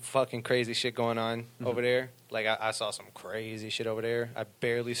some fucking crazy shit going on over there. I saw some crazy shit over there. I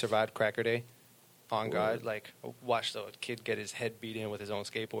barely survived Cracker Day. On God, I watched a kid get his head beat in with his own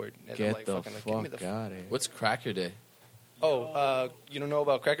skateboard. And Get I'm the fucking, give me fuck the out of here. What's Cracker Day? Oh, you don't know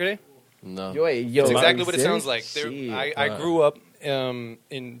about Cracker Day? No. Yo, It's are exactly you what it serious? sounds like. Shit. I grew up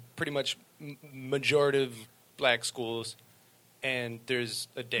in pretty much majority of black schools, and there's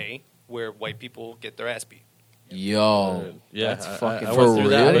a day where white people get their ass beat. Yo. Yeah, That's fucking- I For went through real?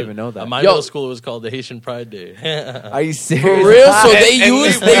 that. I didn't even know that. At my Yo. middle school, it was called the Haitian Pride Day. Are you serious? For real? So they And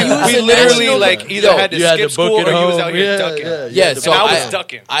use we, they use we the literally national- like either Yo, had to you had skip to book school it or you was home. out here Yeah, ducking. yeah. Yeah, And so I was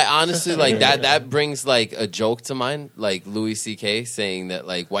ducking. I honestly like that brings like a joke to mind, like Louis C.K. saying that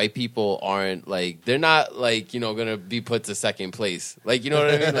like white people aren't like they're not like, you know, gonna be put to second place. Like, you know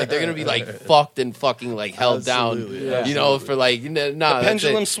what I mean? Like they're gonna be like fucked and fucking like held Absolutely, down. You know, for like nah, The that's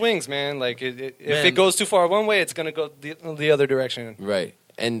pendulum it. swings, man. Like if Man. it goes too far one way, it's gonna go the other direction. Right.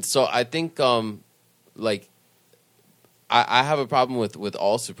 And so I think like I have a problem with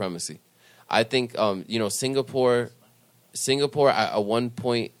all supremacy. I think you know, Singapore at one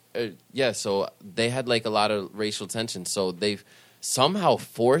point so they had like a lot of racial tension, so they've somehow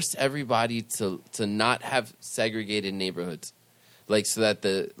forced everybody to not have segregated neighborhoods, like so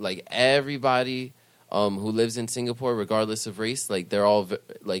that everybody who lives in Singapore, regardless of race, like they're all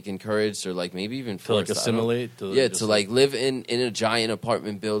like encouraged or like maybe even to like forced, I don't know. assimilate. To like live in a giant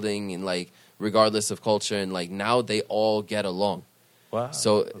apartment building and like regardless of culture, and like now they all get along. Wow.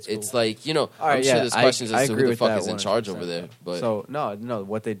 So that's it's cool. like, you know, All right, I'm sure yeah, there's questions I as to agree who the with fuck that is in charge 100%. over there. But So no,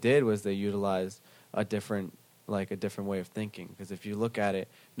 what they did was they utilized a different way of thinking. Because if you look at it,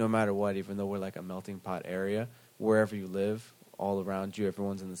 no matter what, even though we're like a melting pot area, wherever you live, all around you,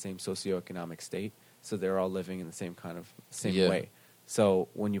 everyone's in the same socioeconomic state, so they're all living in the same Yeah. way. So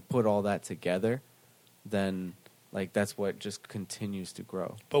when you put all that together, then like that's what just continues to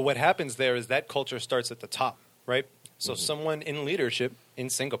grow. But what happens there is that culture starts at the top, right? So Mm-hmm. someone in leadership in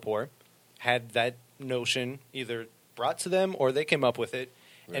Singapore had that notion either brought to them or they came up with it,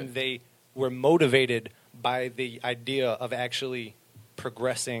 and they were motivated by the idea of actually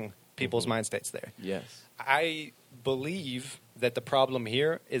progressing people's mind states there. Yes. I believe that the problem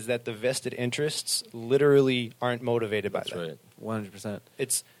here is that the vested interests literally aren't motivated by That's that. right. 100%.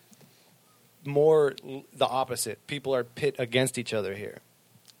 It's more the opposite. People are pit against each other here.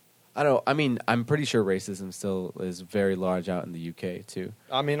 I don't. I mean, I'm pretty sure racism still is very large out in the UK too.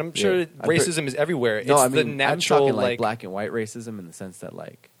 I mean, I'm sure Yeah. racism is everywhere. No, it's I mean, the I'm natural, talking like black and white racism in the sense that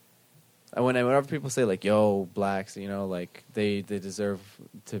like, whenever people say like, "Yo, blacks," you know, like they deserve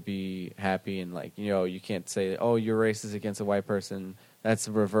to be happy, and like, you know, you can't say, "Oh, you're racist against a white person." That's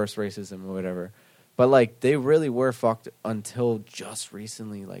reverse racism or whatever. But like, they really were fucked until just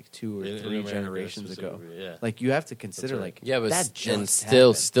recently, like 2 or In 3 America generations ago. specifically, yeah. Like, you have to consider right. like, yeah, but that and just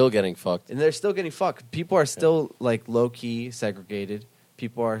still happened. getting fucked. And they're still getting fucked. People are still like low key segregated.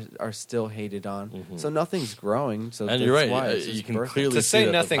 People are still hated on. So nothing's growing. So And that's you're right. why it's You just can birthing. clearly To see say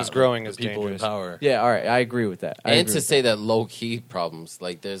that nothing's the growing the is people dangerous. in power. Yeah, all right. I agree with that. I And agree to with say that low key problems,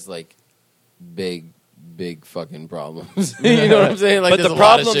 like there's like big fucking problems. You know what I'm saying? Like but there's the a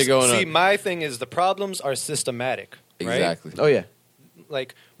lot of problems, shit going see, on. my thing is the problems are systematic. Right? Exactly. that. Oh yeah,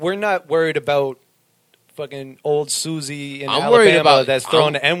 Like, we're not worried about fucking old Susie in I'm Alabama worried about- that's throwing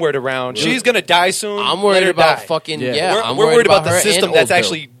I'm- the N-word around. Really? She's going to die soon. I'm Let worried her about die. fucking Yeah. I'm We're worried about the her system and that's Old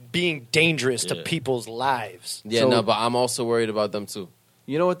actually being dangerous to Yeah. people's lives. Bill. Yeah, So- no, but I'm also worried about them too.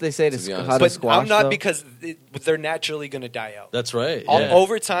 you know what they say to, To be honest. how to But squash. I'm not though? because they're naturally going to die out. That's right. All- Yeah.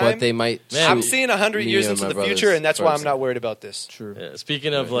 Over time, But they might. Man, I'm shoot seeing 100 me years and into my the brothers future, and that's why I'm first. not worried about this. True. Yeah,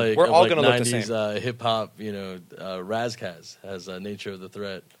 speaking of like, We're of all like gonna look the 90s same. hip hop, you know, Razkaz has Nature of the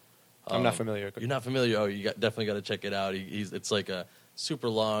Threat. I'm not familiar. You're not familiar? Oh, definitely got to check it out. It's like a super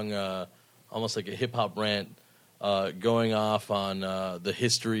long, almost like a hip hop rant, going off on the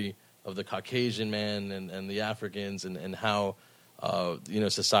history of the Caucasian man and the Africans and how you know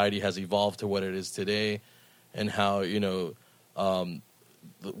society has evolved to what it is today, and how you know the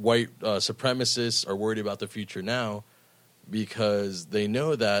white supremacists are worried about the future now because they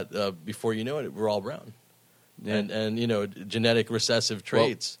know that before you know it, we're all brown. Yeah. And you know genetic recessive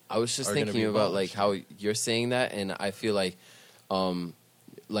traits. I was just are gonna thinking be about like abolished. how you're saying that, and I feel like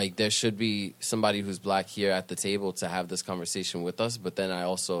there should be somebody who's black here at the table to have this conversation with us. But then it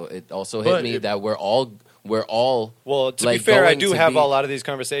also hit But me it- that we're all Well, to like, be fair, I going do to have be- a lot of these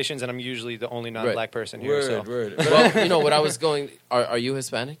conversations, and I'm usually the only non-black person here. So. Word. well, you know what I was going. Are you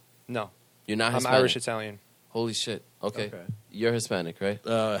Hispanic? No, You're not I'm Hispanic. Irish Italian. Holy shit. Okay. Okay. You're Hispanic, right?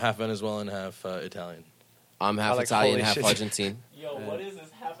 Half Venezuelan, half Italian. I'm half I like Italian, holy half shit. Argentine. Yo, what is this?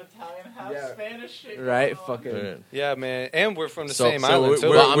 Half Italian, half Yeah. Spanish shit? Right? going on? Fucking. Right. Yeah, man, and we're from the So- same so island too.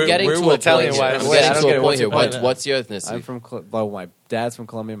 Well, I'm getting we're to a what point. Italian here. wise. I'm Wait, getting I don't to get a it. point here. What's What's your I'm ethnicity from well, my dad's from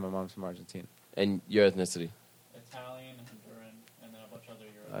Colombia, my mom's from Argentina. and your ethnicity? Italian, Honduran, and then a bunch of other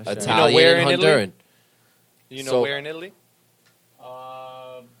Europe. Sure. Italian where and in Italy? Honduran. You know So- where in Italy?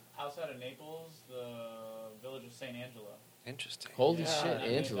 Outside of St. Angelo. Interesting. Holy Yeah, shit,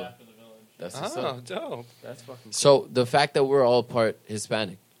 named Angela. after the village. That's what's Oh, up. dope. That's fucking cool. So the fact that we're all part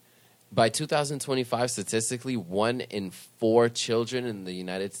Hispanic, by 2025, statistically, 1 in 4 children in the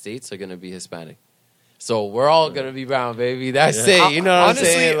United States are going to be Hispanic. So we're all going to be brown, baby. That's it. You know what Honestly,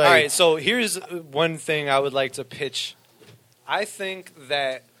 I'm saying? Like, all right, so here's one thing I would like to pitch. I think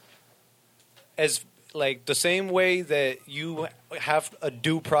that as like the same way that you have a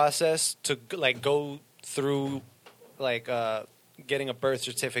due process to like go through like getting a birth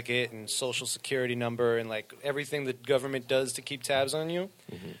certificate and social security number and like everything the government does to keep tabs on you.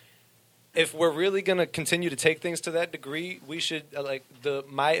 If we're really going to continue to take things to that degree, we should like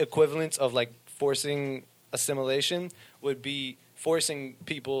my equivalent of like forcing assimilation would be forcing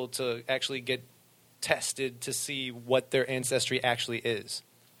people to actually get tested to see what their ancestry actually is.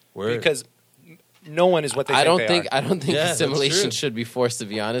 Word. Because no one is what they I don't they think are. yeah, that's assimilation true. should be forced. To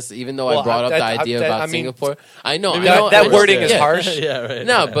be honest, even though Well, I brought up the that- idea that- about I mean, Singapore, I know maybe I know, that I wording understand. is Yeah. harsh. Yeah, right.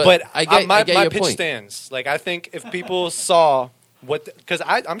 No, But I get my your pitch point. stands. Like I think if people saw what, because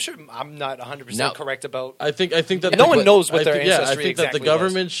I'm sure I'm not 100% No. correct about. I think that No one knows what I their think, I ancestry think that exactly the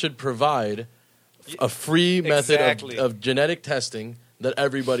government should provide a free method Exactly. of genetic testing that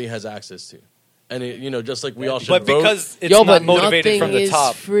everybody has access to, and just like we all should But vote. because it's Yo, not but motivated nothing from the is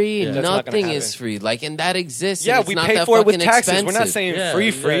top. free. Yeah. That's not gonna Nothing happen. is free. Like, and that exists. Yeah, and it's we not pay that for it with fucking taxes. We're not expensive. saying Yeah,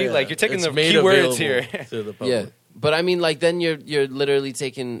 free. yeah. Like you're taking It's the made keywords available here. to the public. Yeah, but I mean, like, then you're literally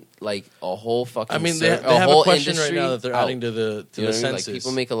taking like a whole fucking. I mean, they they have whole a question right industry now that they're out. adding to the You know what I mean? census. Like,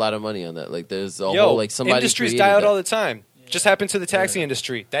 people make a lot of money on that. Like, there's a Yo, whole like somebody industries created die out that. all the time. Just happened to the taxi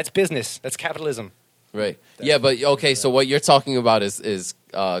industry. That's business. That's capitalism. Right. Yeah, but okay. So what you're talking about is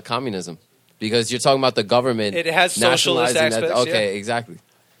communism, because you're talking about the government. It has socialist nationalizing that. aspects, Okay, exactly.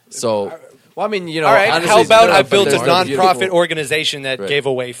 So Well, I mean, you know, All right. honestly, How about no, I but built a there's no non-profit beautiful- organization that Right. gave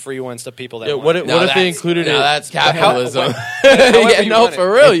away free ones to people that Yeah, want what it? if, what if they that's- included now it? that's capitalism. however yeah, you no, want it.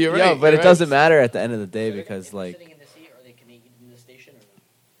 for real. You're right. Yeah, but you're it right. doesn't matter at the end of the day because, like, Sitting in the seat, are they Canadian in the station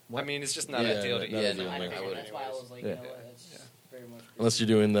or no? I mean, it's just not Yeah, ideal to not eat. Yeah, ideal, no, man. I wouldn't. That's why I was like, Yeah. that's very much. Unless you're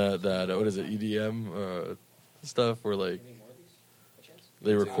doing that what is it, EDM stuff where like Any more of these? By chance?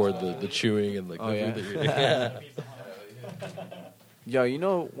 they record the chewing and like Oh, the yeah? food that you're eating. yo, you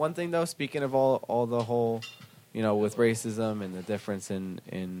know, one thing though. Speaking of all the whole, you know, with racism and the difference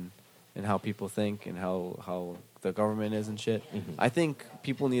in how people think and how the government is and shit. I think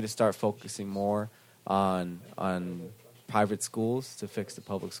people need to start focusing more on private schools to fix the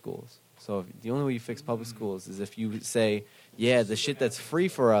public schools. So the only way you fix public schools is if you say, yeah, the shit that's free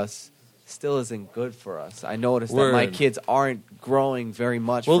for us still isn't good for us. I noticed that my Word. kids aren't growing very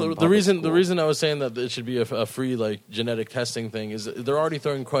much. Well, from the public reason school. I was saying that it should be a free like genetic testing thing is they're already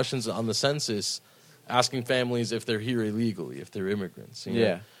throwing questions on the census, asking families if they're here illegally, if they're immigrants. You know?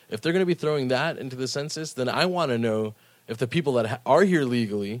 Yeah. If they're going to be throwing that into the census, then I want to know if the people that are here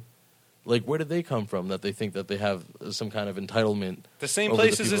legally, like where did they come from that they think that they have some kind of entitlement? The same over the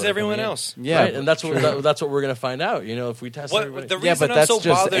places people as that are everyone coming in. else. Yeah, right? And that's what we're going to find out. You know, if we test everybody. The Yeah, reason but I'm that's so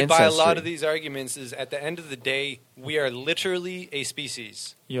just bothered by a lot ancestry. of these arguments is at the end of the day, we are literally a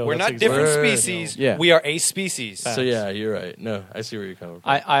species. Yo, We're that's not different exactly- species. Yeah. We are a species. Facts. So yeah, you're right. No, I see where you're coming from.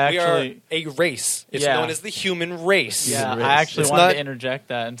 I We actually. are a race. It's Yeah. known as the human race. Yeah, race. I actually It's wanted not- to interject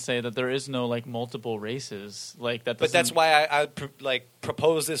that and say that there is no like multiple races like that. But that's doesn't- why I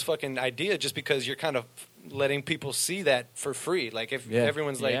propose this fucking idea, just because you're kind of letting people see that for free. Like if Yeah.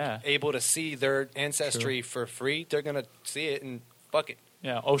 everyone's like Yeah. able to see their ancestry for free, they're gonna see it and fuck it.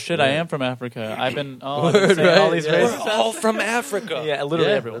 Yeah. Oh shit! I am from Africa. I've been. Oh, I've Word, been saying all right, these yeah. races. We're all from Africa. Yeah,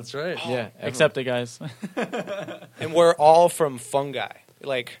 literally yeah, everyone. That's right. yeah, Except the guys. And we're all from fungi.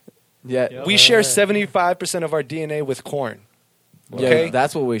 Like yeah, Yeah. we share 75% of our DNA with corn. yeah. Okay.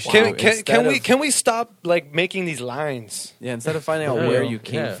 That's what we should Can, do. can, Instead can we of- can we stop like making these lines? Yeah, instead of finding out Yeah. where you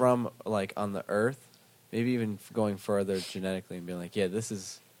came Yeah. from, like on the earth, maybe even going further genetically and being like, yeah, this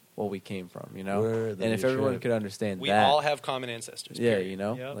is what we came from, you know. Word, And if we everyone should. could understand We that, all have common ancestors. yeah, period. you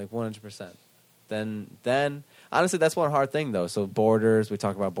know, Yep. like 100%. Then honestly, that's one hard thing though. So borders, we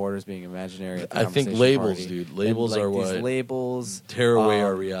talk about borders being imaginary. At the I think conversation labels, party. dude. And, Labels like, are these what labels tear away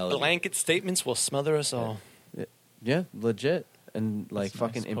our um, reality. Blanket statements will smother us all. Yeah, legit. And like That's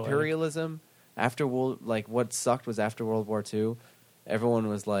fucking nice, poetic. imperialism after what sucked was after World War II, everyone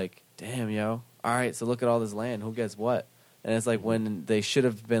was like, "Damn, yo. All right, so look at all this land. Who gets what?" And it's like when they should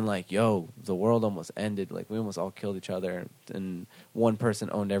have been like, "Yo, the world almost ended. Like we almost all killed each other and one person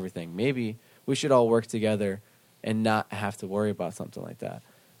owned everything. Maybe we should all work together and not have to worry about something like that."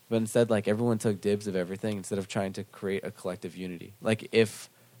 But instead, like everyone took dibs of everything instead of trying to create a collective unity. Like if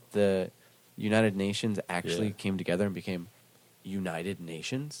the United Nations actually Yeah. came together and became United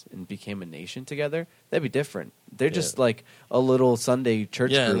Nations and became a nation together, that'd be different. They're Yeah. just like a little Sunday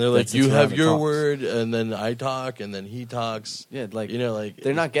church Yeah, group. and they're that like, sits you around have and your talks. word, and then I talk, and then he talks. Yeah, like You know, like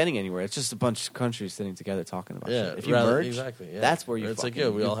they're not getting anywhere. It's just a bunch of countries sitting together talking about Yeah, shit. If you rather- merge, exactly, yeah. that's where you It's like, fucking,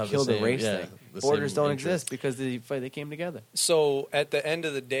 yeah, we you all have the kill the same- race yeah, thing. the Borders same don't interest. exist because they came together. So at the end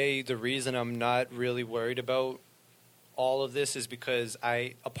of the day, the reason I'm not really worried about all of this is because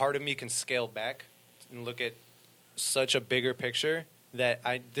a part of me can scale back and look at such a bigger picture that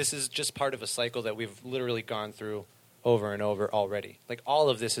this is just part of a cycle that we've literally gone through over and over already. Like all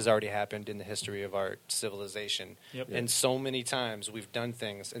of this has already happened in the history of our civilization. Yep. And so many times we've done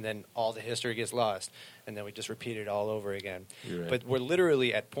things and then all the history gets lost and then we just repeat it all over again. You're right. But we're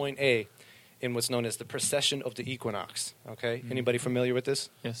literally at point A in what's known as the precession of the equinox. Okay? Anybody familiar with this?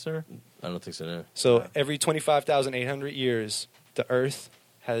 Yes, sir. I don't think so. No. So every 25,800 years, the Earth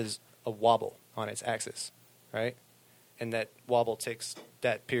has a wobble on its axis, right? And that wobble takes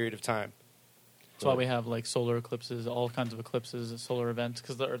that period of time. That's why we have like solar eclipses, all kinds of eclipses, solar events,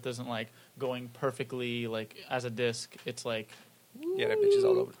 because the Earth isn't like going perfectly like as a disc. It's like Yeah, that bitch is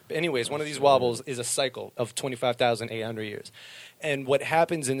all over. But anyways, one of these wobbles is a cycle of 25,800 years. And what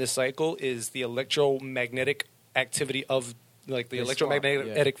happens in this cycle is the electromagnetic activity of like the They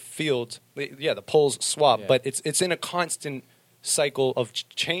electromagnetic swap, field. Yeah, the poles swap, Yeah. but it's in a constant cycle of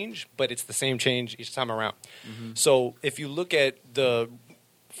change, but it's the same change each time around. So if you look at the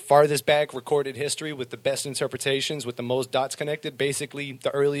farthest back recorded history with the best interpretations, with the most dots connected, basically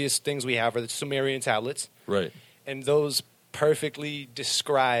the earliest things we have are the Sumerian tablets. Right. And those perfectly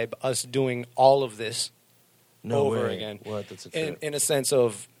describe us doing all of this No over way. again. What? That's a in, trip. in a sense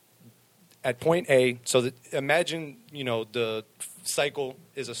of at point A. So that, imagine the cycle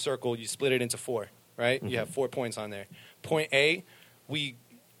is a circle. You split it into four, right? You have 4 points on there. Point A, we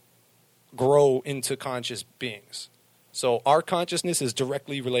grow into conscious beings. So our consciousness is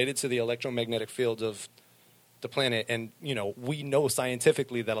directly related to the electromagnetic field of the planet, and we know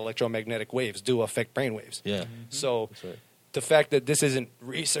scientifically that electromagnetic waves do affect brain waves. Yeah. So That's right. the fact that this isn't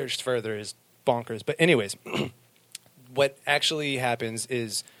researched further is bonkers. But anyways, what actually happens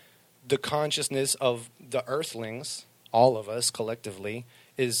is the consciousness of the Earthlings, all of us collectively,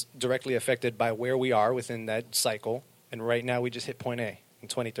 is directly affected by where we are within that cycle. And right now, we just hit point A in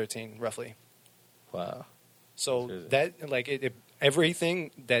 2013, roughly. Wow. So That's that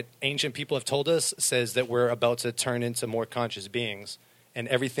everything that ancient people have told us says that we're about to turn into more conscious beings, and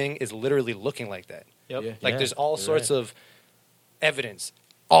everything is literally looking like that. yep. Yeah. Like there's all you're sorts right. of evidence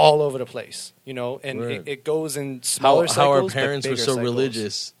all over the place, and Word. it goes in smaller cycles. How our but parents were bigger so cycles.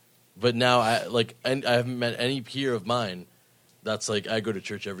 religious, but now I haven't met any peer of mine that's like I go to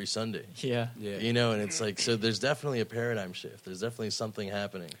church every Sunday. Yeah. Yeah, And it's like so. There's definitely a paradigm shift. There's definitely something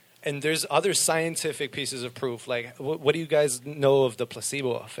happening. And there's other scientific pieces of proof. Like, what do you guys know of the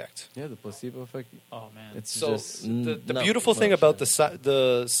placebo effect? yeah, the placebo effect. Oh man. It's So just the not beautiful thing much, about yeah.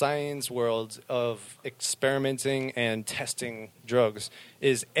 the science world of experimenting and testing drugs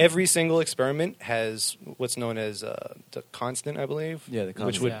is every single experiment has what's known as the constant, I believe. Yeah, the which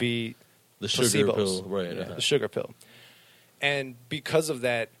constant. would Yeah. be The sugar placebos. pill, right? Yeah. the sugar pill. And because of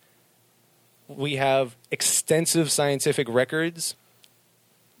that, we have extensive scientific records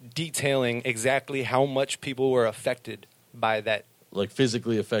detailing exactly how much people were affected by that. Like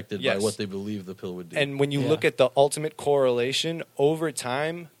physically affected by Yes. what they believe the pill would do. And when you Yeah. look at the ultimate correlation, over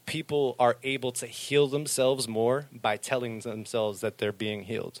time, people are able to heal themselves more by telling themselves that they're being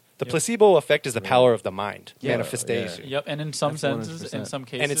healed. The Yep. placebo effect is the power of the mind, Yeah. manifestation. Yep. And in some That's senses, 100%. in some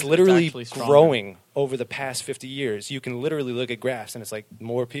cases, And it's literally actually stronger. growing over the past 50 years. You can literally look at graphs and it's like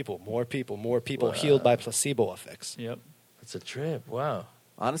more people Wow. healed by placebo effects. Yep. It's a trip. Wow.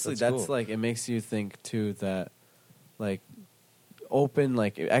 honestly, That's that's cool. like it makes you think too that like open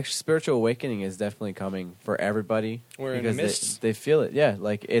like actually spiritual awakening is definitely coming for everybody. We're in because the midst. they feel it. Yeah,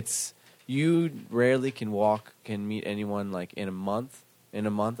 like it's you rarely can meet anyone like in a month. In a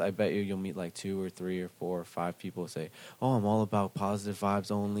month, I bet you'll meet like 2 or 3 or 4 or 5 people say, "Oh, I'm all about positive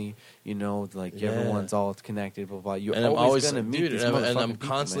vibes only." Like Yeah. everyone's all connected. Blah blah. You're And I'm always always gonna meet dude, these and I'm motherfucking people,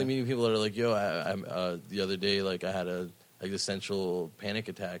 constantly man. meeting people that are like, "Yo, I'm the other day, like I had a existential panic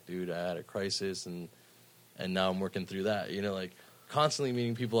attack, dude. I had a crisis, and now I'm working through that. Like constantly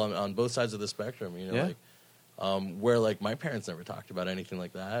meeting people on both sides of the spectrum. Yeah. Like where like my parents never talked about anything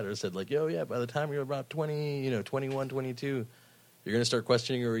like that, or said like, "Yo, yeah, by the time you're about 20, 21, 22, you're gonna start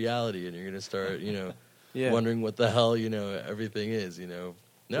questioning your reality, and you're gonna start, Yeah. wondering what the hell, everything is, No,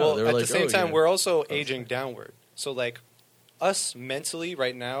 well, they were at like, the same "Oh, time, yeah." we're also aging downward. So, like, us mentally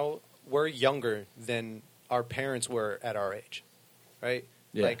right now, we're younger than our parents were at our age, right?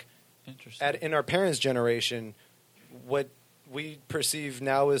 Yeah. Like, Interesting. in our parents' generation, what we perceive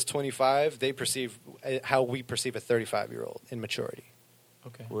now as 25, they perceive how we perceive a 35-year-old in maturity.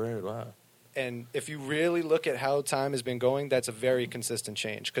 Okay. Weird. Wow. And if you really look at how time has been going, that's a very consistent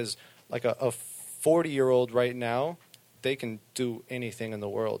change. Because like a 40-year-old right now, they can do anything in the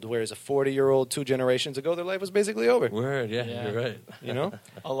world. Whereas a 40-year-old 2 generations ago, their life was basically over. Weird. Yeah, Yeah. you're right. You know?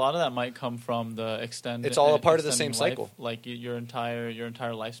 A lot of that might come from the extend. It's all a part of the same extending life. cycle. Like your entire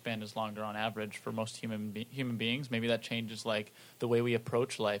lifespan is longer on average for most human beings. Maybe that changes like the way we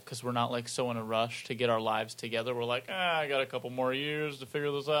approach life because we're not like so in a rush to get our lives together. We're like, I got a couple more years to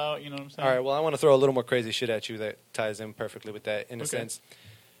figure this out. You know what I'm saying? All right, well, I want to throw a little more crazy shit at you that ties in perfectly with that in a Okay. sense.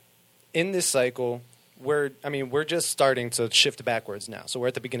 In this cycle, we're just starting to shift backwards now. So we're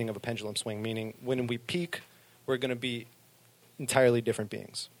at the beginning of a pendulum swing, meaning when we peak, we're going to be entirely different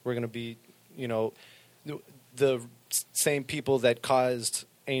beings. We're going to be, the same people that caused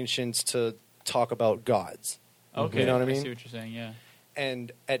ancients to talk about gods. Okay. You know what I mean? I see what you're saying. Yeah.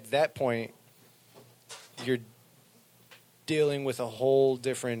 And at that point, you're dealing with a whole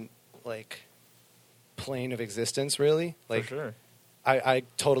different, like, plane of existence, really. Like, for sure. I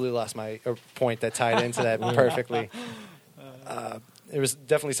totally lost my point that tied into that perfectly. There was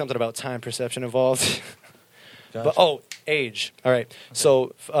definitely something about time perception involved. Gotcha. But age. All right.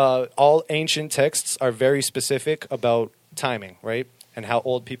 So all ancient texts are very specific about timing, right? And how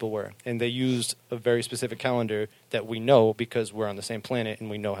old people were. And they used a very specific calendar that we know because we're on the same planet and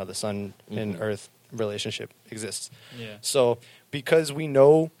we know how the sun and earth relationship exists. Yeah. So because we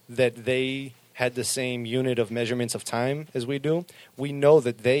know that they had the same unit of measurements of time as we do, we know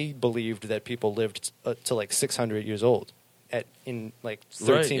that they believed that people lived to like 600 years old in like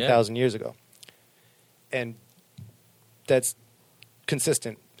 13,000 years ago. And that's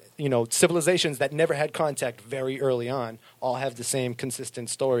consistent. Civilizations that never had contact very early on all have the same consistent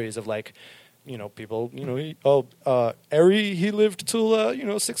stories of like, people, Eri, he lived till,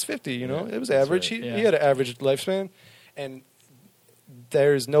 650, Yeah, it was that's average. right. He had an average lifespan. And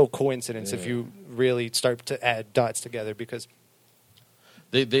there's no coincidence if Yeah. you really start to add dots together because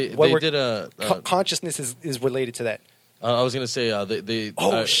They What we're- did a. consciousness is related to that. I was gonna say they.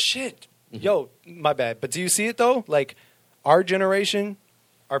 Oh, shit. Yo, my bad. But do you see it, though? Like, our generation,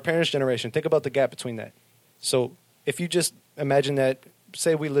 our parents' generation, think about the gap between that. So if you just imagine that,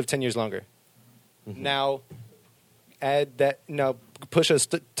 say we live 10 years longer. Now, push us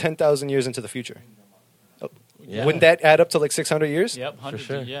 10,000 years into the future. Yeah. Wouldn't that add up to like 600 years? Yep. Hundreds.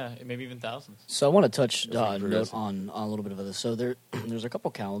 sure. Yeah. Maybe even thousands. So I want to touch That's note progressive. on a little bit of this. So there's a couple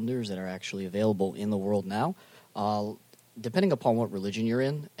calendars that are actually available in the world now, depending upon what religion you're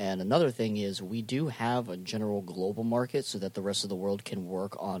in. And another thing is we do have a general global market so that the rest of the world can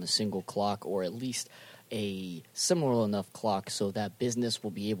work on a single clock or at least a similar enough clock so that business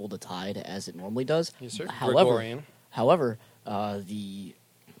will be able to tide as it normally does. Yes, sir. However, Gregorian. the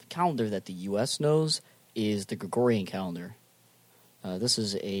calendar that the U.S. knows is the Gregorian calendar. This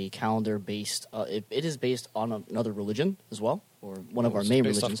is a calendar based. It is based on another religion as well, or one of our It's main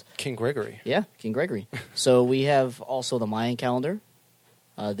based off religions. King Gregory. Yeah, King Gregory. So we have also the Mayan calendar.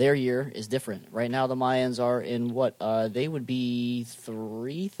 Their year is different. Right now, the Mayans are in what they would be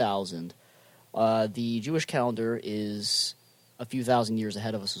 3,000. The Jewish calendar is a few thousand years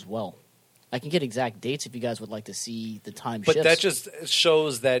ahead of us as well. I can get exact dates if you guys would like to see the time But shifts. that just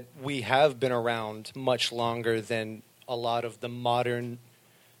shows that we have been around much longer than a lot of the modern,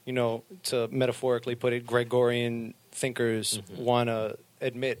 to metaphorically put it, Gregorian thinkers want to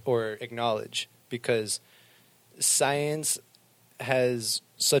admit or acknowledge, because science has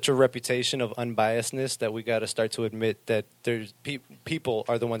such a reputation of unbiasedness that we got to start to admit that there's people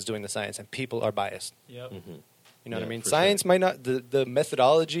are the ones doing the science and people are biased. Yep. You know what I Yeah, mean? for Science might not, the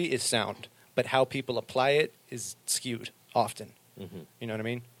methodology is sound, but how people apply it is skewed often. You know what I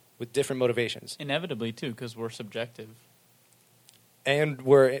mean? With different motivations. Inevitably too, because we're subjective. And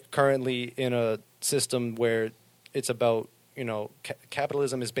we're currently in a system where it's about,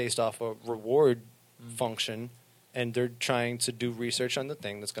 capitalism is based off a reward function, and they're trying to do research on the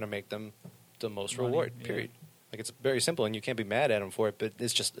thing that's going to make them the most Money, reward, yeah. period. Like, it's very simple, and you can't be mad at them for it, but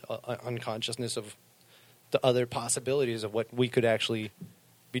it's just an unconsciousness of the other possibilities of what we could actually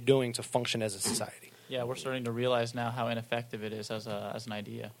be doing to function as a society. Yeah, we're starting to realize now how ineffective it is as an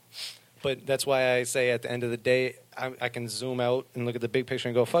idea. But that's why I say at the end of the day, I can zoom out and look at the big picture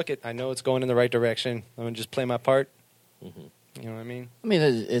and go, fuck it, I know it's going in the right direction. I'm going to just play my part. You know what I mean? I mean,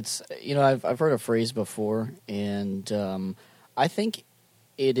 it's I've heard a phrase before, and I think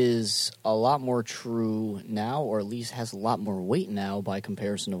it is a lot more true now, or at least has a lot more weight now by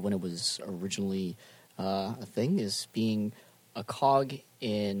comparison of when it was originally a thing, is being a cog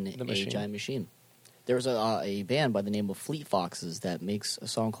in The a machine. giant machine. There's a band by the name of Fleet Foxes that makes a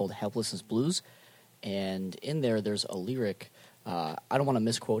song called Helplessness Blues, and in there's a lyric. I don't want to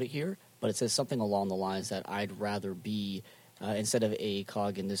misquote it here, but it says something along the lines that I'd rather be instead of a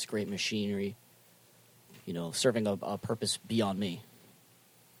cog in this great machinery, serving a purpose beyond me.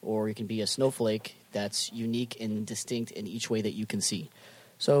 Or you can be a snowflake that's unique and distinct in each way that you can see.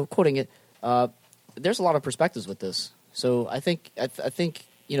 So, quoting it, there's a lot of perspectives with this. So, I think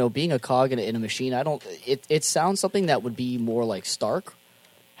being a cog in a machine, it sounds something that would be more like Stark.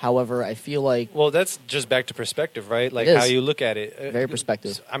 However, I feel like Well, that's just back to perspective, right? Like It is. how you look at it. Very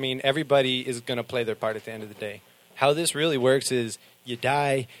perspective. I mean, everybody is going to play their part at the end of the day. How this really works is you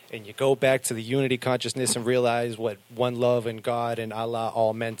die and you go back to the unity consciousness and realize what one love and God and Allah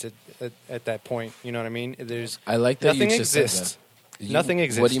all meant at that point. You know what I mean? I like that nothing you just said exists. that. Nothing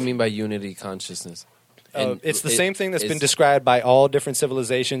exists. What do you mean by unity consciousness? And It's the it- same thing that's been it's- described by all different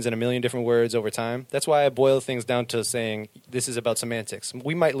civilizations in a million different words over time. That's why I boil things down to saying this is about semantics.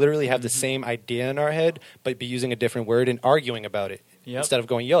 We might literally have the same idea in our head, but be using a different word and arguing about it. Yep. Instead of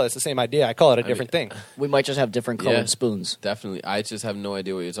going, yo, it's the same idea. I call it a different thing. we might just have different colored Yeah. spoons. Definitely. I just have no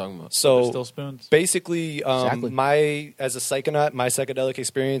idea what you're talking about. They're So still spoons. basically, Exactly. as a psychonaut, my psychedelic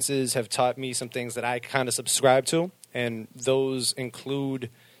experiences have taught me some things that I kind of subscribe to, and those include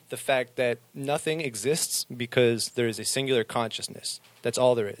the fact that nothing exists because there is a singular consciousness. That's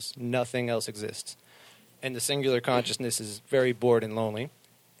all there is. Nothing else exists. And the singular consciousness is very bored and lonely,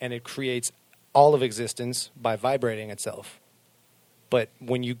 and it creates all of existence by vibrating itself. But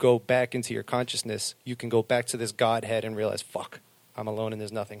when you go back into your consciousness, you can go back to this Godhead and realize, fuck, I'm alone and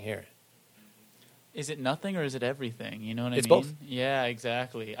there's nothing here. Is it nothing or is it everything? You know what It's I mean? both. Yeah,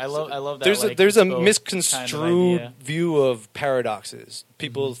 exactly. I love that. There's like, a there's a it's both misconstrued kind of idea. view of paradoxes.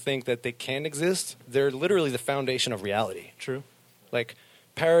 People think that they can exist. They're literally the foundation of reality. True. Like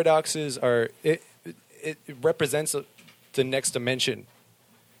paradoxes are it represents the next dimension.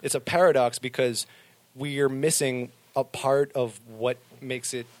 It's a paradox because we are missing a part of what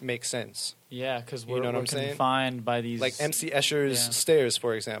makes it make sense. Yeah, because You we're, know what we're I'm saying? confined by these. Like MC Escher's Yeah. stairs,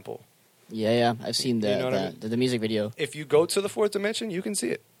 for example. Yeah, I've seen You know what I mean? the music video. If you go to the fourth dimension, you can see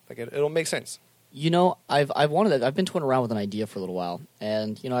it. Like it'll make sense. I've been toying around with an idea for a little while,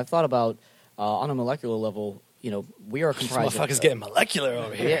 and I've thought about on a molecular level. We are This comprised. motherfucker's getting molecular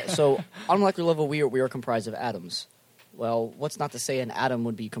over here. Yeah, so on a molecular level, we are comprised of atoms. Well, what's not to say an atom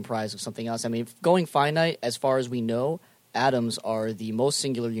would be comprised of something else? I mean, going finite, as far as we know, atoms are the most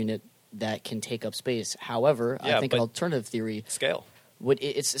singular unit that can take up space. However, Yeah, I think an but- alternative theory Scale.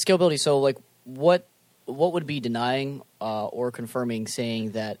 it's scalability. So, like, what would be denying or confirming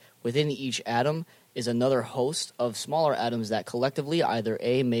saying that within each atom is another host of smaller atoms that collectively either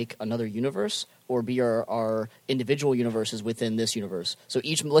A, make another universe, or B, are individual universes within this universe. So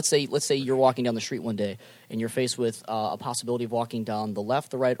each, let's say you're walking down the street one day and you're faced with a possibility of walking down the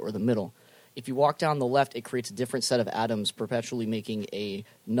left, the right, or the middle. If you walk down the left, it creates a different set of atoms, perpetually making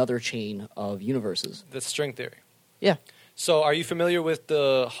another chain of universes. That's string theory. Yeah, So, are you familiar with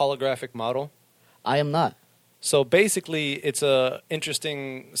the holographic model? I am not. So basically, it's a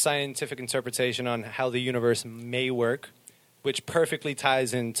interesting scientific interpretation on how the universe may work, which perfectly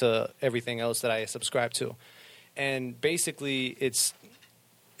ties into everything else that I subscribe to. And basically, it's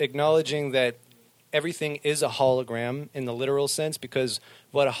acknowledging that everything is a hologram in the literal sense, because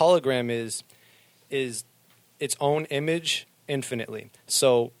what a hologram is its own image infinitely.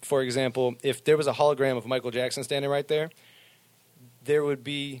 So, for example, if there was a hologram of Michael Jackson standing right there, there would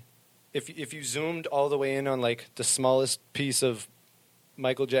be, if you zoomed all the way in on like the smallest piece of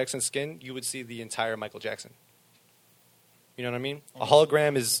Michael Jackson's skin, you would see the entire Michael Jackson. You know what I mean? A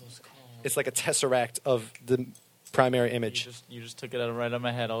hologram is, it's like a tesseract of the primary image. You just took it out right out of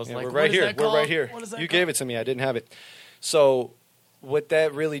my head. I was Yeah, like, we're what right is here. that We're right called? here. What is that You called? gave it to me. I didn't have it. So what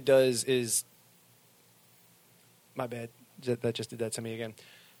that really does is, my bad. That just did that to me again.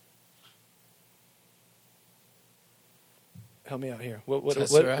 Help me out here. What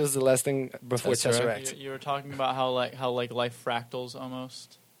Tesseract? was the last thing before Tesseract. Tesseract? You were talking about how life fractals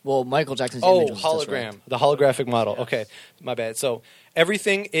almost. Well, Michael Jackson's Oh, image was a hologram. tesseract. The holographic model. Yes. Okay, my bad. So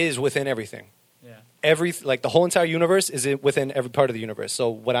everything is within everything. Yeah. Like the whole entire universe is within every part of the universe. So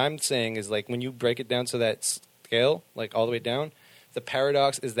what I'm saying is like when you break it down to that scale, like all the way down, the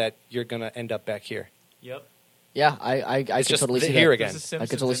paradox is that you're gonna end up back here. Yep. Yeah, I It's can just totally see here that. again. There's a I Simpsons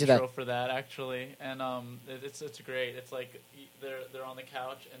could totally see intro that. for that actually, and it's great. It's like they're on the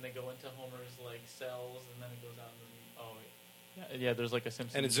couch and they go into Homer's like cells, and then it goes out. Yeah. There's like a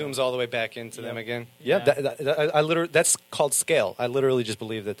Simpsons. And it zooms all the way back into them Yep. again. Yeah. Yeah, I literally, that's called scale. I literally just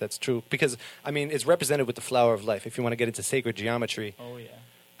believe that that's true because I mean it's represented with the flower of life. If you want to get into sacred geometry, Oh yeah.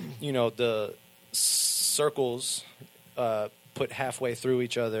 you know the circles put halfway through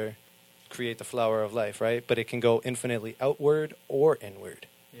each other create the flower of life, right? But it can go infinitely outward or inward.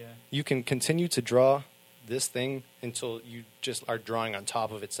 Yeah. You can continue to draw this thing until you just are drawing on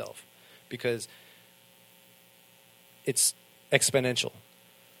top of itself, because it's exponential.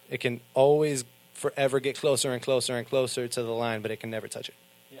 It can always forever get closer and closer and closer to the line, but it can never touch it.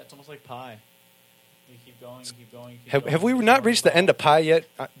 Yeah, it's almost like pi. You keep going, you keep going. You keep Have, going, have we you keep not going, reached the going. end of pi yet?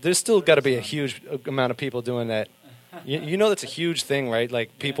 There's still got to be a huge amount of people doing that. You know that's a huge thing, right?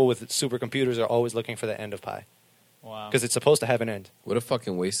 Like people with supercomputers are always looking for the end of pi Wow. because it's supposed to have an end. What a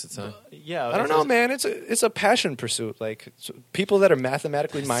fucking waste of time. Yeah, I don't know, man. It's a passion pursuit. Like people that are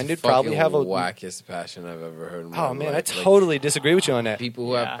mathematically minded It's probably fucking have a wackest passion I've ever heard. In my Oh man, I life. Like, totally disagree with you on that. people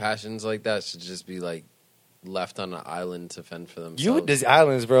who Yeah. have passions like that should just be like left on an island to fend for themselves. You with these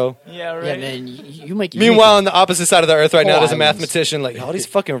islands, bro. Yeah, right. Yeah, man. You make. Meanwhile, on the opposite side of the earth right now, Oh, there's a islands. mathematician. Like all these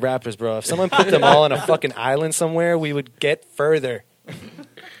fucking rappers, bro. If someone put them all on a fucking island somewhere, we would get further.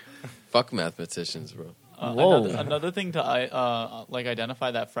 Fuck mathematicians, bro. Whoa. Another thing to like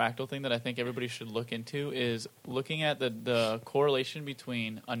identify that fractal thing that I think everybody should look into is looking at the correlation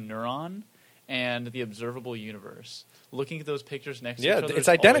between a neuron and the observable universe. Looking at those pictures next to Yeah, each other, it's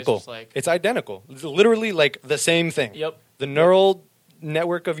always identical. just like, It's identical. It's literally like the same thing. Yep. The neural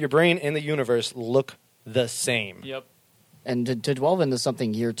network of your brain and the universe look the same. Yep. And to delve into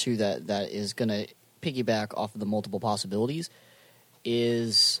something here too that is going to piggyback off of the multiple possibilities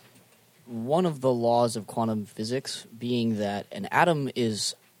is one of the laws of quantum physics being that an atom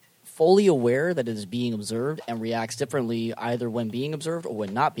is fully aware that it is being observed and reacts differently either when being observed or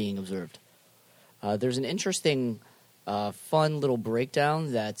when not being observed. There's an interesting, fun little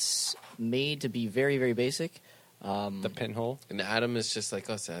breakdown that's made to be very, very basic. The pinhole. An atom is just like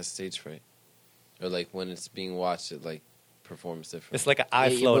us. It has stage fright, or like when it's being watched, it like performs different. It's like an eye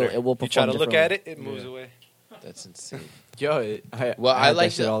It will- floater. it will You try to perform look at differently. it, it moves away. That's insane. Yo, Well, I have like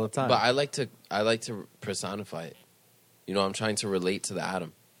that shit to, all the time. but I like to personify it. You know, I'm trying to relate to the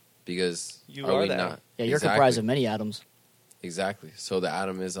atom because You are are we the not? atom. Yeah, you're Exactly. comprised of many atoms. Exactly. So the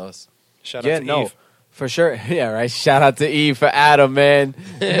atom is us. Shout yeah, out to no, Eve. for sure. Yeah, right. Shout out to Eve for Adam, man.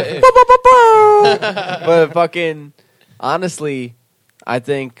 But fucking honestly, I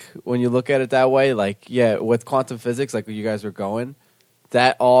think when you look at it that way, like, yeah, with quantum physics, like where you guys were going,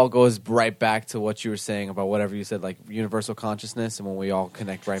 that all goes right back to what you were saying about whatever you said, like universal consciousness, and when we all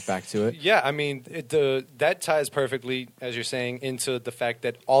connect right back to it. Yeah, I mean, that ties perfectly, as you're saying, into the fact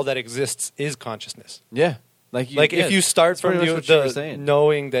that all that exists is consciousness. Yeah, like Yeah, if you start that's pretty from much the, what you were the saying.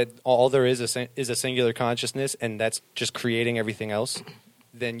 knowing that all there is a singular consciousness, and that's just creating everything else,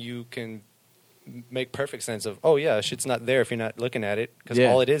 then you can make perfect sense of, oh yeah, shit's not there if you're not looking at it, because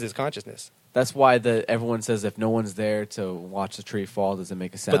Yeah. all it is consciousness. That's why everyone says if no one's there to watch the tree fall, does it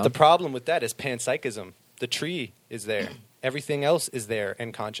make a sound? But the problem with that is panpsychism. The tree is there. Everything else is there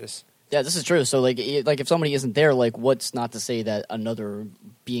and conscious. Yeah, this is true. So, like if somebody isn't there, like, what's not to say that another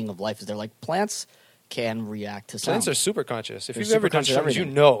being of life is there? Like, plants can react to sound. Plants are super conscious. If They're you've ever super done conscious of shrooms, you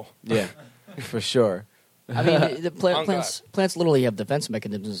everything. know. yeah, for sure. I mean, On plants literally have defense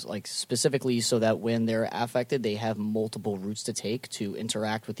mechanisms, like specifically so that when they're affected, they have multiple routes to take to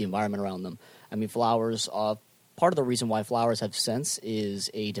interact with the environment around them. I mean, flowers. Part of the reason why flowers have scents is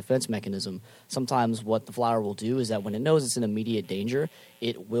a defense mechanism. Sometimes what the flower will do is that when it knows it's in immediate danger,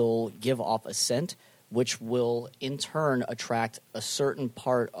 it will give off a scent, which will in turn attract a certain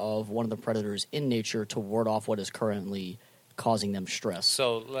part of one of the predators in nature to ward off what is currently causing them stress.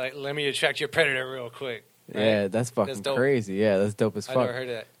 So, like, let me attract your predator real quick. right? Yeah, that's fucking dope. crazy. Yeah, that's dope as I fuck. never heard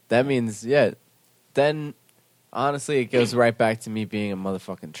of that. That means, yeah. Then, honestly, it goes right back to me being a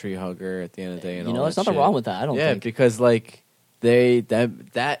motherfucking tree hugger at the end of the day. And You all know, there's that nothing shit. wrong with that. I don't Yeah, think. because like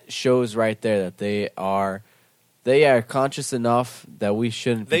that shows right there that they are conscious enough that we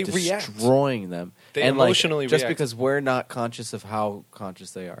shouldn't be They react. destroying them. They and like, emotionally just react. because we're not conscious of how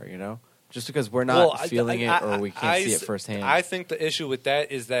conscious they are, you know, just because we're not Well, feeling it or we can't see it firsthand. I think the issue with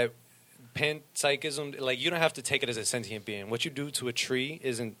that is that panpsychism, like, you don't have to take it as a sentient being. What you do to a tree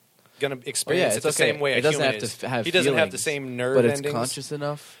isn't going to experience it it's the okay. same way It a doesn't human have is. to have he doesn't have the feelings, same nerve but it's endings. conscious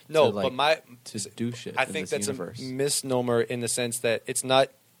enough. No, to, like, but to do shit. I in think this that's universe. a misnomer in the sense that it's not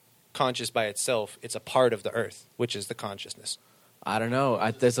conscious by itself. It's a part of the earth, which is the consciousness. I don't know.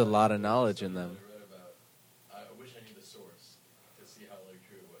 There's a lot of knowledge in them. I wish I knew the source to see how like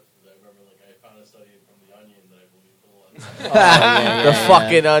true it was, because I remember like I found a study from the Onion that I believe full on. The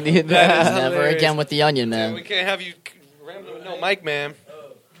fucking onion. That is Never hilarious. again with the onion, Man, man. we can't have you rambling with no mic, man.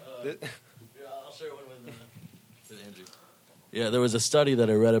 Yeah, I'll share one with Andrew. Yeah, there was a study that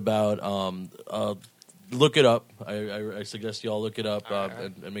I read about look it up. I suggest you all look it up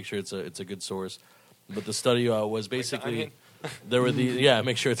and make sure it's a good source. But the study was basically Onion? there were the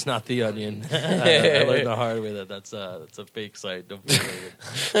make sure it's not the Onion. I learned the hard way that that's a fake site. Don't believe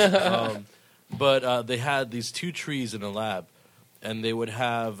it. But they had these two trees in a lab, and they would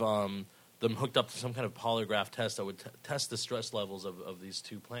have them hooked up to some kind of polygraph test that would test the stress levels of these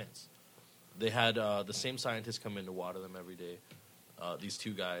two plants. They had the same scientists come in to water them every day. These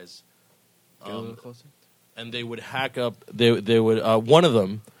two guys, Get a little closer. and they would hack up. They would one of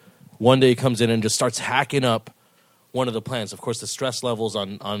them one day comes in and just starts hacking up one of the plants. Of course, the stress levels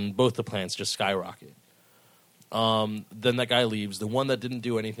on both the plants just skyrocket. Then that guy leaves. The one that didn't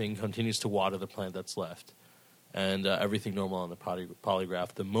do anything continues to water the plant that's left, and everything normal on the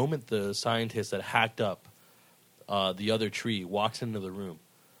polygraph. The moment the scientist that hacked up the other tree walks into the room,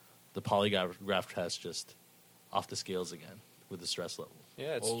 the polygraph test just off the scales again with the stress level.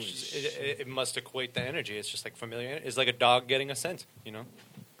 Yeah, Holy it must equate the energy. It's just like familiar. It's like a dog getting a scent, you know?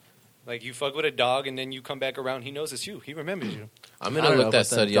 Like you fuck with a dog and then you come back around, he knows it's you. He remembers you. I'm I gonna don't know look that about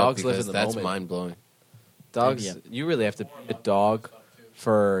that. study up Dogs live because in the that's moment. mind blowing. Dogs, Yeah. you really have to be a dog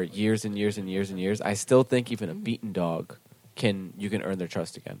for years and years and years and years. I still think even a beaten dog you can earn their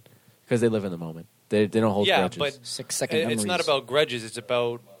trust again because they live in the moment. They don't hold Yeah, grudges. but 6-second it's memories. not about grudges. It's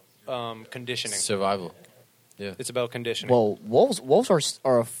about conditioning. Survival. Yeah. It's about conditioning. Well, wolves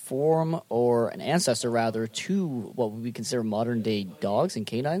are a form or an ancestor rather to what we consider modern day dogs and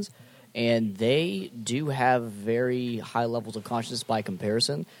canines, and they do have very high levels of consciousness by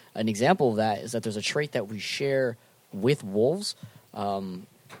comparison. An example of that is that there's a trait that we share with wolves,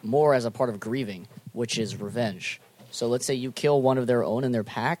 more as a part of grieving, which is revenge. So let's say you kill one of their own in their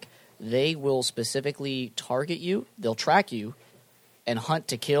pack, they will specifically target you. They'll track you and hunt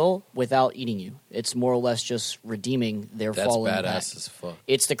to kill without eating you. It's more or less just redeeming their That's fallen badass pack. as fuck.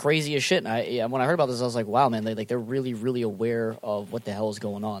 It's the craziest shit. And when I heard about this, I was like, wow, man, they're really, really aware of what the hell is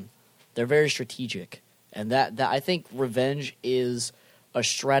going on. They're very strategic. And that I think revenge is a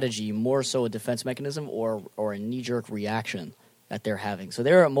strategy, more so a defense mechanism or a knee-jerk reaction that they're having. So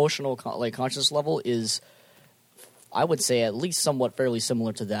their emotional conscious level is, I would say, at least somewhat fairly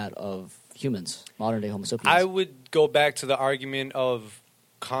similar to that of humans, modern-day Homo sapiens. I would go back to the argument of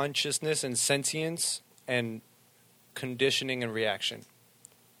consciousness and sentience and conditioning and reaction.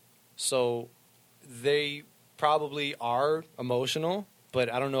 So they probably are emotional,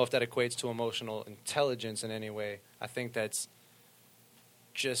 but I don't know if that equates to emotional intelligence in any way. I think that's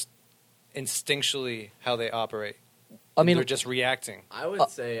just instinctually how they operate. I mean, they're just reacting. I would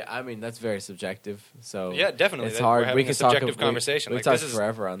say, that's very subjective. So Yeah, definitely. It's That hard. we're having We a could talk subjective conversation. We Like, talk this is-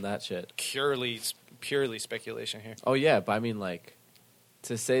 forever on that shit. Purely speculation here. Oh yeah, but I mean, like,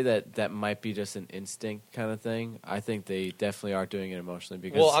 to say that might be just an instinct kind of thing. I think they definitely are doing it emotionally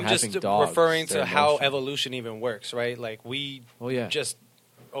because Well, I'm having just dogs, referring to they're how emotional. evolution even works, right? Like we Oh yeah, just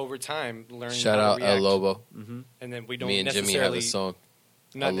over time learn Shout how out to react, El Lobo. and then we don't Me and Jimmy have necessarily a song.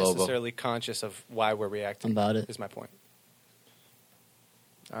 not El Lobo. necessarily conscious of why we're reacting. About it. Is my point,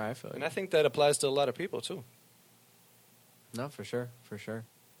 all right, I feel and like I think that applies to a lot of people too. no, for sure.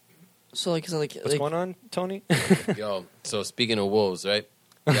 so What's going on, Tony? Yo, so speaking of wolves, right?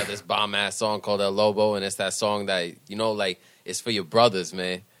 You got this bomb ass song called El Lobo, and it's that song that, like, it's for your brothers,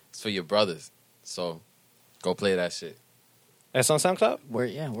 man. It's for your brothers. So go play that shit. That's on SoundCloud.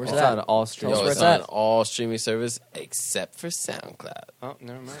 where's It's that? on all Tell streams. us Yo, where it's it's on at. all streaming service except for SoundCloud. Oh,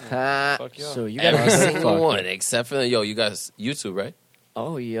 never mind. Ha. Fuck you. So you Every got single Fuck one it. except for you guys YouTube, right?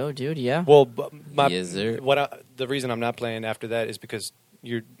 Oh, yo, dude, yeah. Well, Yes, sir. the reason I'm not playing after that is because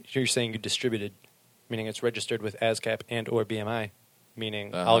you're saying you distributed, meaning it's registered with ASCAP and or BMI,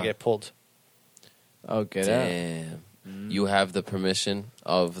 meaning I'll Uh-huh. get pulled. Oh, get out. Damn. You have the permission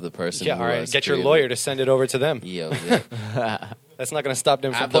of the person Yeah, who all right. has Get your created lawyer it. to send it over to them. Yo, yeah. That's not going to stop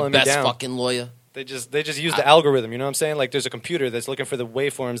them from Have the pulling me best down. fucking lawyer. They just use the algorithm. You know what I'm saying? Like there's a computer that's looking for the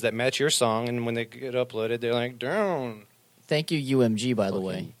waveforms that match your song, and when they get uploaded, they're like, "Down." Thank you, UMG, by the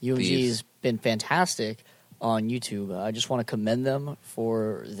way. Fucking UMG thieves. has been fantastic on YouTube. I just want to commend them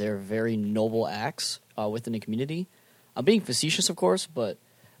for their very noble acts within the community. I'm being facetious, of course, but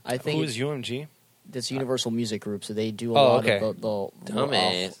I think Who is UMG? it's Universal Music Group, so they do a Oh, lot okay. of the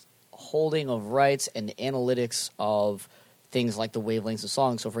Dumbass. holding of rights and analytics of things like the wavelengths of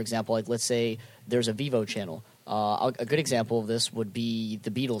songs. So, for example, like let's say there's a Vivo channel. A good example of this would be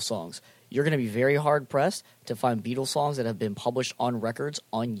the Beatles songs. You're going to be very hard pressed to find Beatles songs that have been published on records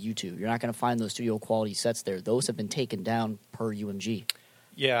on YouTube. You're not going to find those studio quality sets there. Those have been taken down per UMG.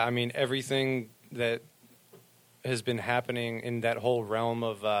 Yeah, I mean everything that has been happening in that whole realm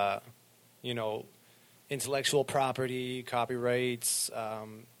of, intellectual property, copyrights,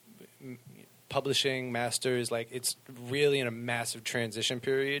 publishing, masters, like it's really in a massive transition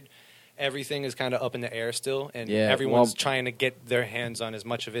period. Everything is kind of up in the air still, and Yeah, everyone's well- trying to get their hands on as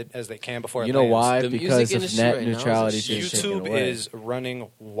much of it as they can before. You it know lands. why? The music Because of industry net right now is a neutrality shit being taken YouTube away. is running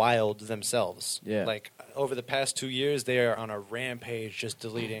wild themselves. Yeah. Like over the past 2 years, they are on a rampage, just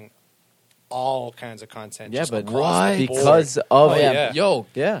deleting all kinds of content. Yeah, just but across the board. because of Oh, it. yeah. Yo,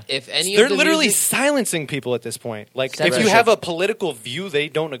 Yeah. if any They're of the literally music- silencing people at this point. Like, if you Censorship. have a political view they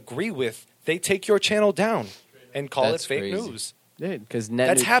don't agree with, they take your channel down and call That's it fake crazy. news. Yeah, because net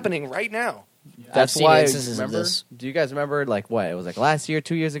That's neut- happening right now. I've That's seen why. instances of Remember? this. Do you guys remember? Like what? It was like last year,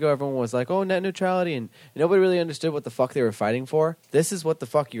 2 years ago. Everyone was like, "Oh, net neutrality," and nobody really understood what the fuck they were fighting for. This is what the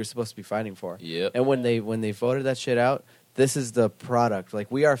fuck you were supposed to be fighting for. Yep. And when they voted that shit out, this is the product. Like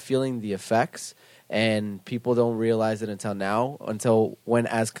we are feeling the effects, and people don't realize it until now. Until when,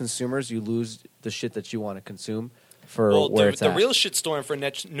 as consumers, you lose the shit that you want to consume for Well, where the, it's the at. real shitstorm for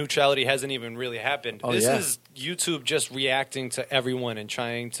net neutrality hasn't even really happened. Oh, This yeah. is YouTube just reacting to everyone and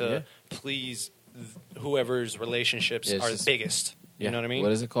trying to Yeah. please whoever's relationships Yeah, it's are just- biggest. You Yeah. know what I mean?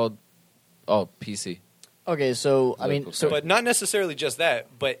 What is it called? Oh, PC. Okay, so I mean, Political so But not necessarily just that,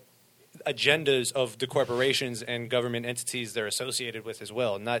 but agendas of the corporations and government entities they're associated with as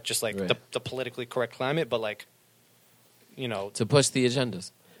well. Not just like Right. the politically correct climate, but like, you know, To push the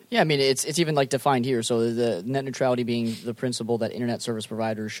agendas. yeah, I mean, it's even like defined here. So the net neutrality being the principle that internet service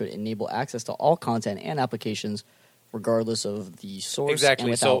providers should enable access to all content and applications, regardless of the source. and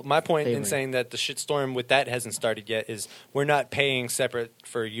exactly. So without my point in favoring. saying that the shitstorm with that hasn't started yet is we're not paying separate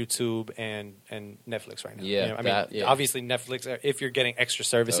for YouTube and Netflix right now. Yeah, You know, I that- mean, yeah. obviously Netflix if you're getting extra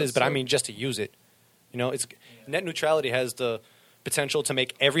services, but I so- mean just to use it. You know, it's net neutrality has the potential to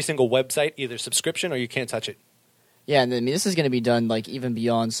make every single website either subscription or you can't touch it. Yeah, and I mean, this is going to be done like even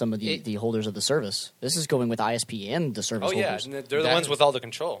beyond some of the, It- the holders of the service. This is going with ISP and the service Oh yeah, holders. and they're the That- ones with all the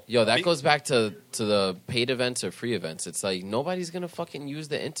control. Yo, that Be- goes back to the paid events or free events. It's like nobody's gonna fucking use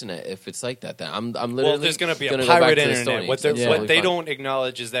the internet if it's like that. Then I'm literally Well, there's going to be a gonna go back pirate to the internet. Stone What, Age. they're- It's Yeah. what totally they fine. don't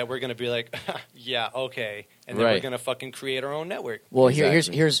acknowledge is that we're going to be like, yeah, okay, and then we're Right. going to fucking create our own network. Well,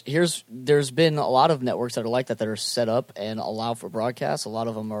 Exactly. here's there's been a lot of networks that are like that are set up and allow for broadcasts. A lot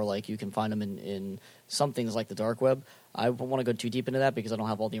of them are like you can find them in some things like the dark web. I don't want to go too deep into that because I don't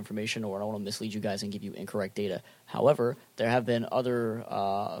have all the information or I don't want to mislead you guys and give you incorrect data. However, there have been other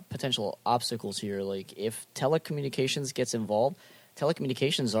potential obstacles here. Like if telecommunications gets involved,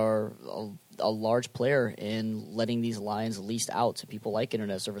 telecommunications are a large player in letting these lines leased out to people like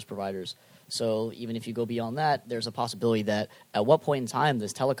internet service providers. So even if you go beyond that, there's a possibility that at what point in time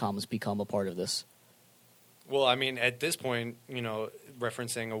does telecoms become a part of this? Well, I mean, at this point, you know,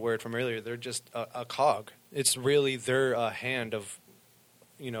 referencing a word from earlier, they're just a cog. It's really their hand of,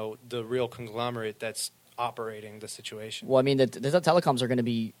 you know, the real conglomerate that's operating the situation. Well, I mean, the telecoms are going to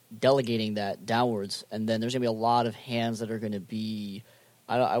be delegating that downwards, and then there's going to be a lot of hands that are going to be,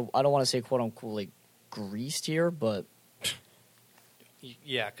 I don't want to say quote unquote like greased here, but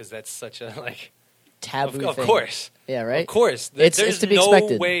Yeah, because that's such a like. taboo. Of thing. course. Yeah, right. Of course. It's There's to be no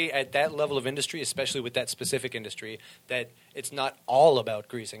expected. way at that level of industry, especially with that specific industry, that it's not all about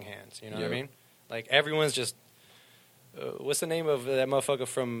greasing hands. You know what I Yeah. mean? Like, everyone's just. What's the name of that motherfucker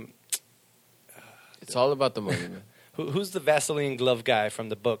from. It's all about the money, man. Who's the Vaseline glove guy from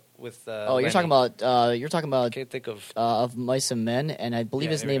the book with. Oh, you're Lenny? talking about I can't think of. of Mice and Men, and I believe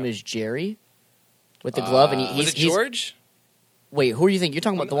Yeah, his there we name go. is Jerry, with the glove, and Was he's Was it George? Wait, who are you thinking? You're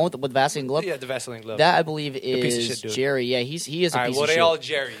talking about the one with Vaseline glove? Yeah, the Vaseline glove. That I believe piece of is shit dude. Jerry. Yeah, he is a all right, piece well, of they shit. all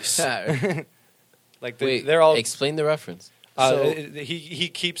Jerry's. Like, Wait, they're all. explain the reference. So- He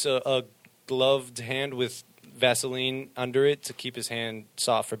keeps a gloved hand with Vaseline under it to keep his hand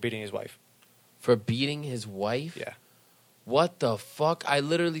soft for beating his wife. For beating his wife? Yeah. What the fuck? I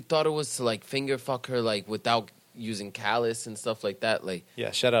literally thought it was to like finger fuck her like without using callus and stuff like that. Like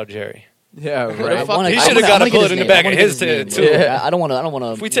Yeah, shout out Jerry. Yeah, What the right. fuck? He I should've wanna- got I a wanna get bullet in the name. back I wanna of get his name. too. Yeah, I don't want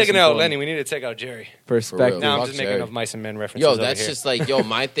to. If we taking out Lenny, we need to take out Jerry. Perspective. For real. Now I'm Fuck just making Jerry. of mice and men references. Yo, over that's here. just like yo.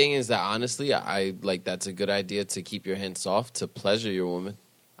 My thing is that honestly, I like that's a good idea to keep your hand soft to pleasure your woman.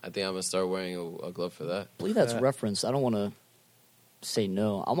 I think I'm gonna start wearing a glove for that. I believe that's referenced. I don't want to say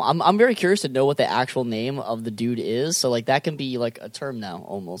no. I'm very curious to know what the actual name of the dude is. So like that can be like a term now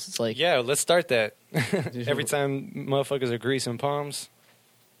almost. It's like Yeah, let's start that. Every time motherfuckers are greasing palms.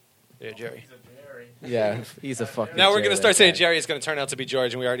 Yeah, Jerry. Yeah, he's a fucking. Now we're Jerry, gonna start that saying guy. Jerry is gonna turn out to be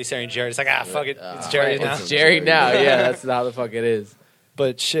George, and we're already saying Jerry. It's like fuck it, it's Jerry now. It's Jerry now. Yeah, that's how the fuck it is.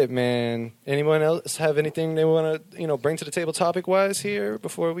 But shit, man. Anyone else have anything they want to bring to the table topic wise here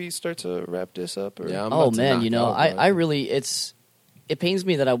before we start to wrap this up? Or? Yeah, I'm oh about to man, knock you know, out, bro. I really it pains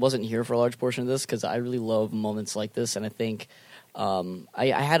me that I wasn't here for a large portion of this because I really love moments like this, and I think I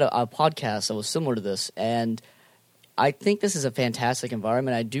had a podcast that was similar to this, and I think this is a fantastic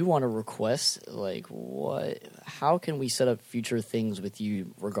environment. I do want to request, like, how can we set up future things with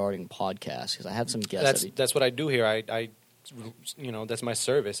you regarding podcasts? Because I have some guests. That's what I do here. I that's my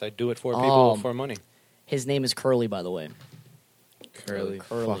service. I do it for people for money. His name is Curly, by the way. Curly.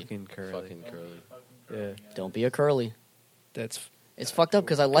 Fucking curly. Yeah. Don't be a Curly. It's fucked up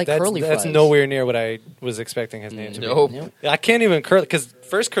because I like curly That's fries. nowhere near what I was expecting his name to be. Nope. Nope. I can't even curly because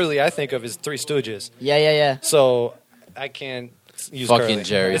first curly I think of is Three Stooges. Yeah. So I can't use Fucking curly.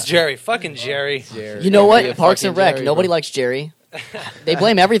 Jerry. It's Jerry. Fucking Jerry. You know Yeah, what? Parks and fucking Rec. Jerry, Nobody bro. likes Jerry. They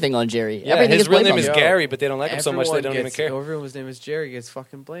blame everything on Jerry. Yeah, Everything his is real blamed name on is him. Gary, but they don't like him so much they Everyone don't even gets- care. Everyone's name is Jerry gets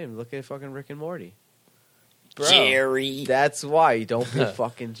fucking blamed. Look at fucking Rick and Morty. Bro. Jerry. That's why. Don't be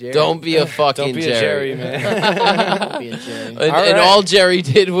fucking Jerry. Don't be a fucking Don't be a Jerry, man. Don't be a Jerry. And, All and right. all Jerry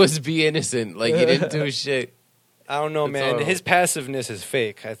did was be innocent. Like, he didn't do shit. I don't know, It's man. all- His passiveness is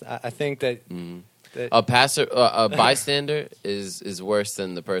fake. I think that, that A bystander is worse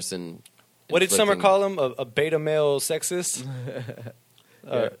than the person. what did Summer inflicting- call him? A beta male sexist?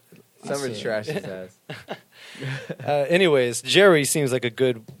 Summer That's it. trash his ass. Anyways, Jerry seems like a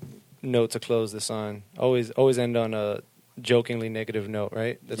good note to close this on. Always end on a jokingly negative note,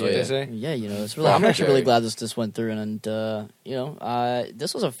 right? That's what Yeah. they say. Yeah, it's really. I'm actually really glad this went through, and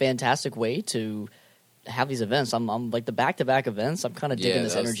this was a fantastic way to have these events. I'm like the back-to-back events. I'm kind of digging Yeah,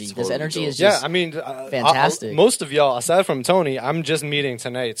 this that was energy. This totally energy dope. is just Yeah, I mean, fantastic. most of y'all, aside from Tony, I'm just meeting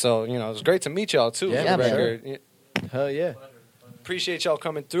tonight, so it's great to meet y'all too. Yeah, for the man. record. Yeah. Hell yeah. Appreciate y'all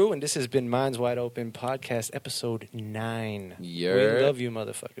coming through, and this has been Minds Wide Open podcast episode 9. Yer. We love you,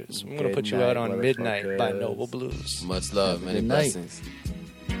 motherfuckers. I'm gonna Good put you night, out on Midnight by motherfuckers. Noble Blues. Much love, many Good night. blessings.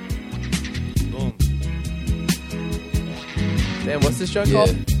 Boom. Damn, what's this joint Yeah.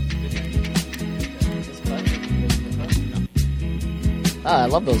 called? I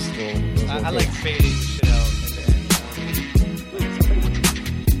love those little. I like fading shit out at the end.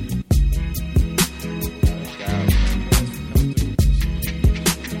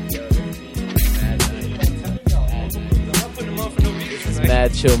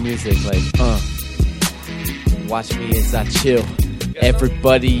 Mad chill music, like, watch me as I chill.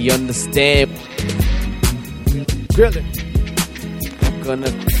 Everybody understand. Grill it. I'm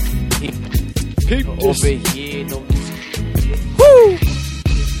gonna keep over here. No,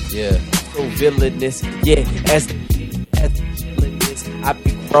 Yeah. so villainous. Yeah, as villainous, I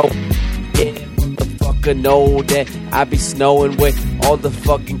be broke. Yeah, motherfucker know that I be snowing with all the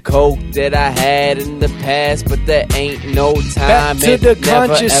fucking coke that I had in the past, but there ain't no time. Back to It the never,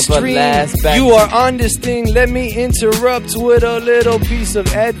 conscious ever stream. lasts. Back You to- are on this thing. Let me interrupt with a little piece of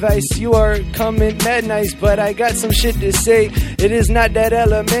advice. You are coming mad nice, but I got some shit to say. It is not that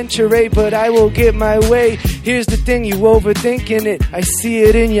elementary, but I will get my way. Here's the thing, you overthinking it. I see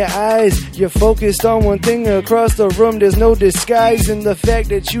it in your eyes. You're focused on one thing across the room. There's no disguise in the fact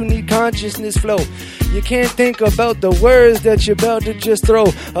that you need consciousness flow. You can't think about the words that you're about to just throw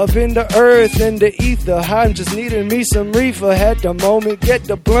up in the earth and the ether. I'm just needing me some reefer at the moment. Get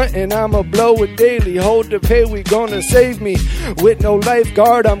the blunt and I'ma blow it daily. Hold the pay, we gonna save me. With no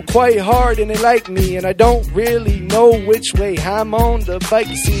lifeguard, I'm quite hard and they like me. And I don't really know which way I'm on the bike.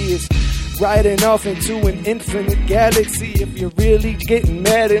 See, it's riding off into an infinite galaxy. If you're really getting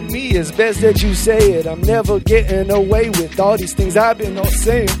mad at me, it's best that you say it. I'm never getting away with all these things I've been all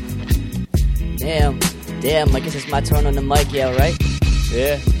saying. Damn, I guess it's my turn on the mic, yeah, right?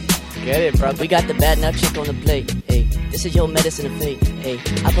 Yeah, get it, brother. We got the bad nut chick on the plate. Hey, this is your medicine of fate. Hey,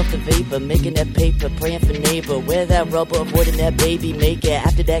 I puff the vapor, making that paper, praying for neighbor. Wear that rubber, avoiding that baby maker.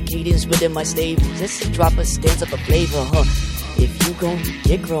 After that cadence within my stable, just a drop of stands up a flavor, huh? If you gon'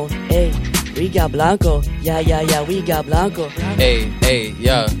 get grown, hey, we got Blanco. Yeah, we got Blanco. Hey,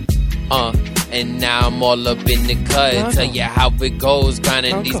 yeah. And now I'm all up in the cut. Tell you how it goes.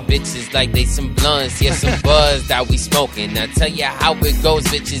 Grinding these bitches like they some blunts. Yeah, some buzz that we smoking. Now tell you how it goes.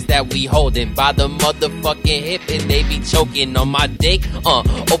 Bitches that we holding by the motherfucking hip. And they be choking on my dick.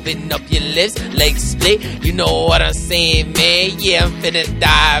 Open up your lips. Legs split. You know what I'm saying, man. Yeah, I'm finna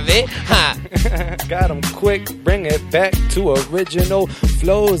dive it. Got 'em quick, bring it back to original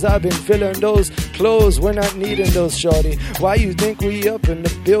flows. I've been feeling those clothes, we're not needing those, shorty. Why you think we up in the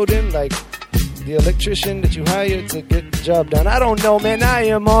building like the electrician that you hired to get the job done? I don't know, man, I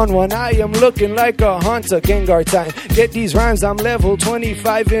am on one. I am looking like a hunter, Gengar time. Get these rhymes, I'm level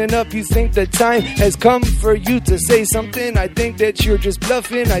 25 and up. You think the time has come for you to say something? I think that you're just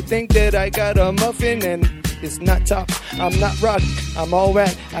bluffing. I think that I got a muffin and it's not top. I'm not rock, I'm all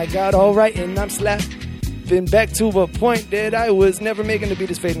right. I got all right and I'm slapping back to a point that I was never making. The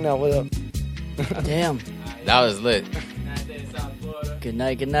beat is fading out. What up? Damn. That was lit. Good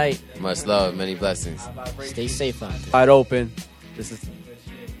night. Good night. Much love, many blessings. Stay safe out there. Wide open. This is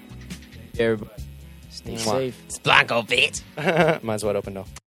everybody. Stay Mwah. safe. It's Blanco, bitch. Mine's wide open though.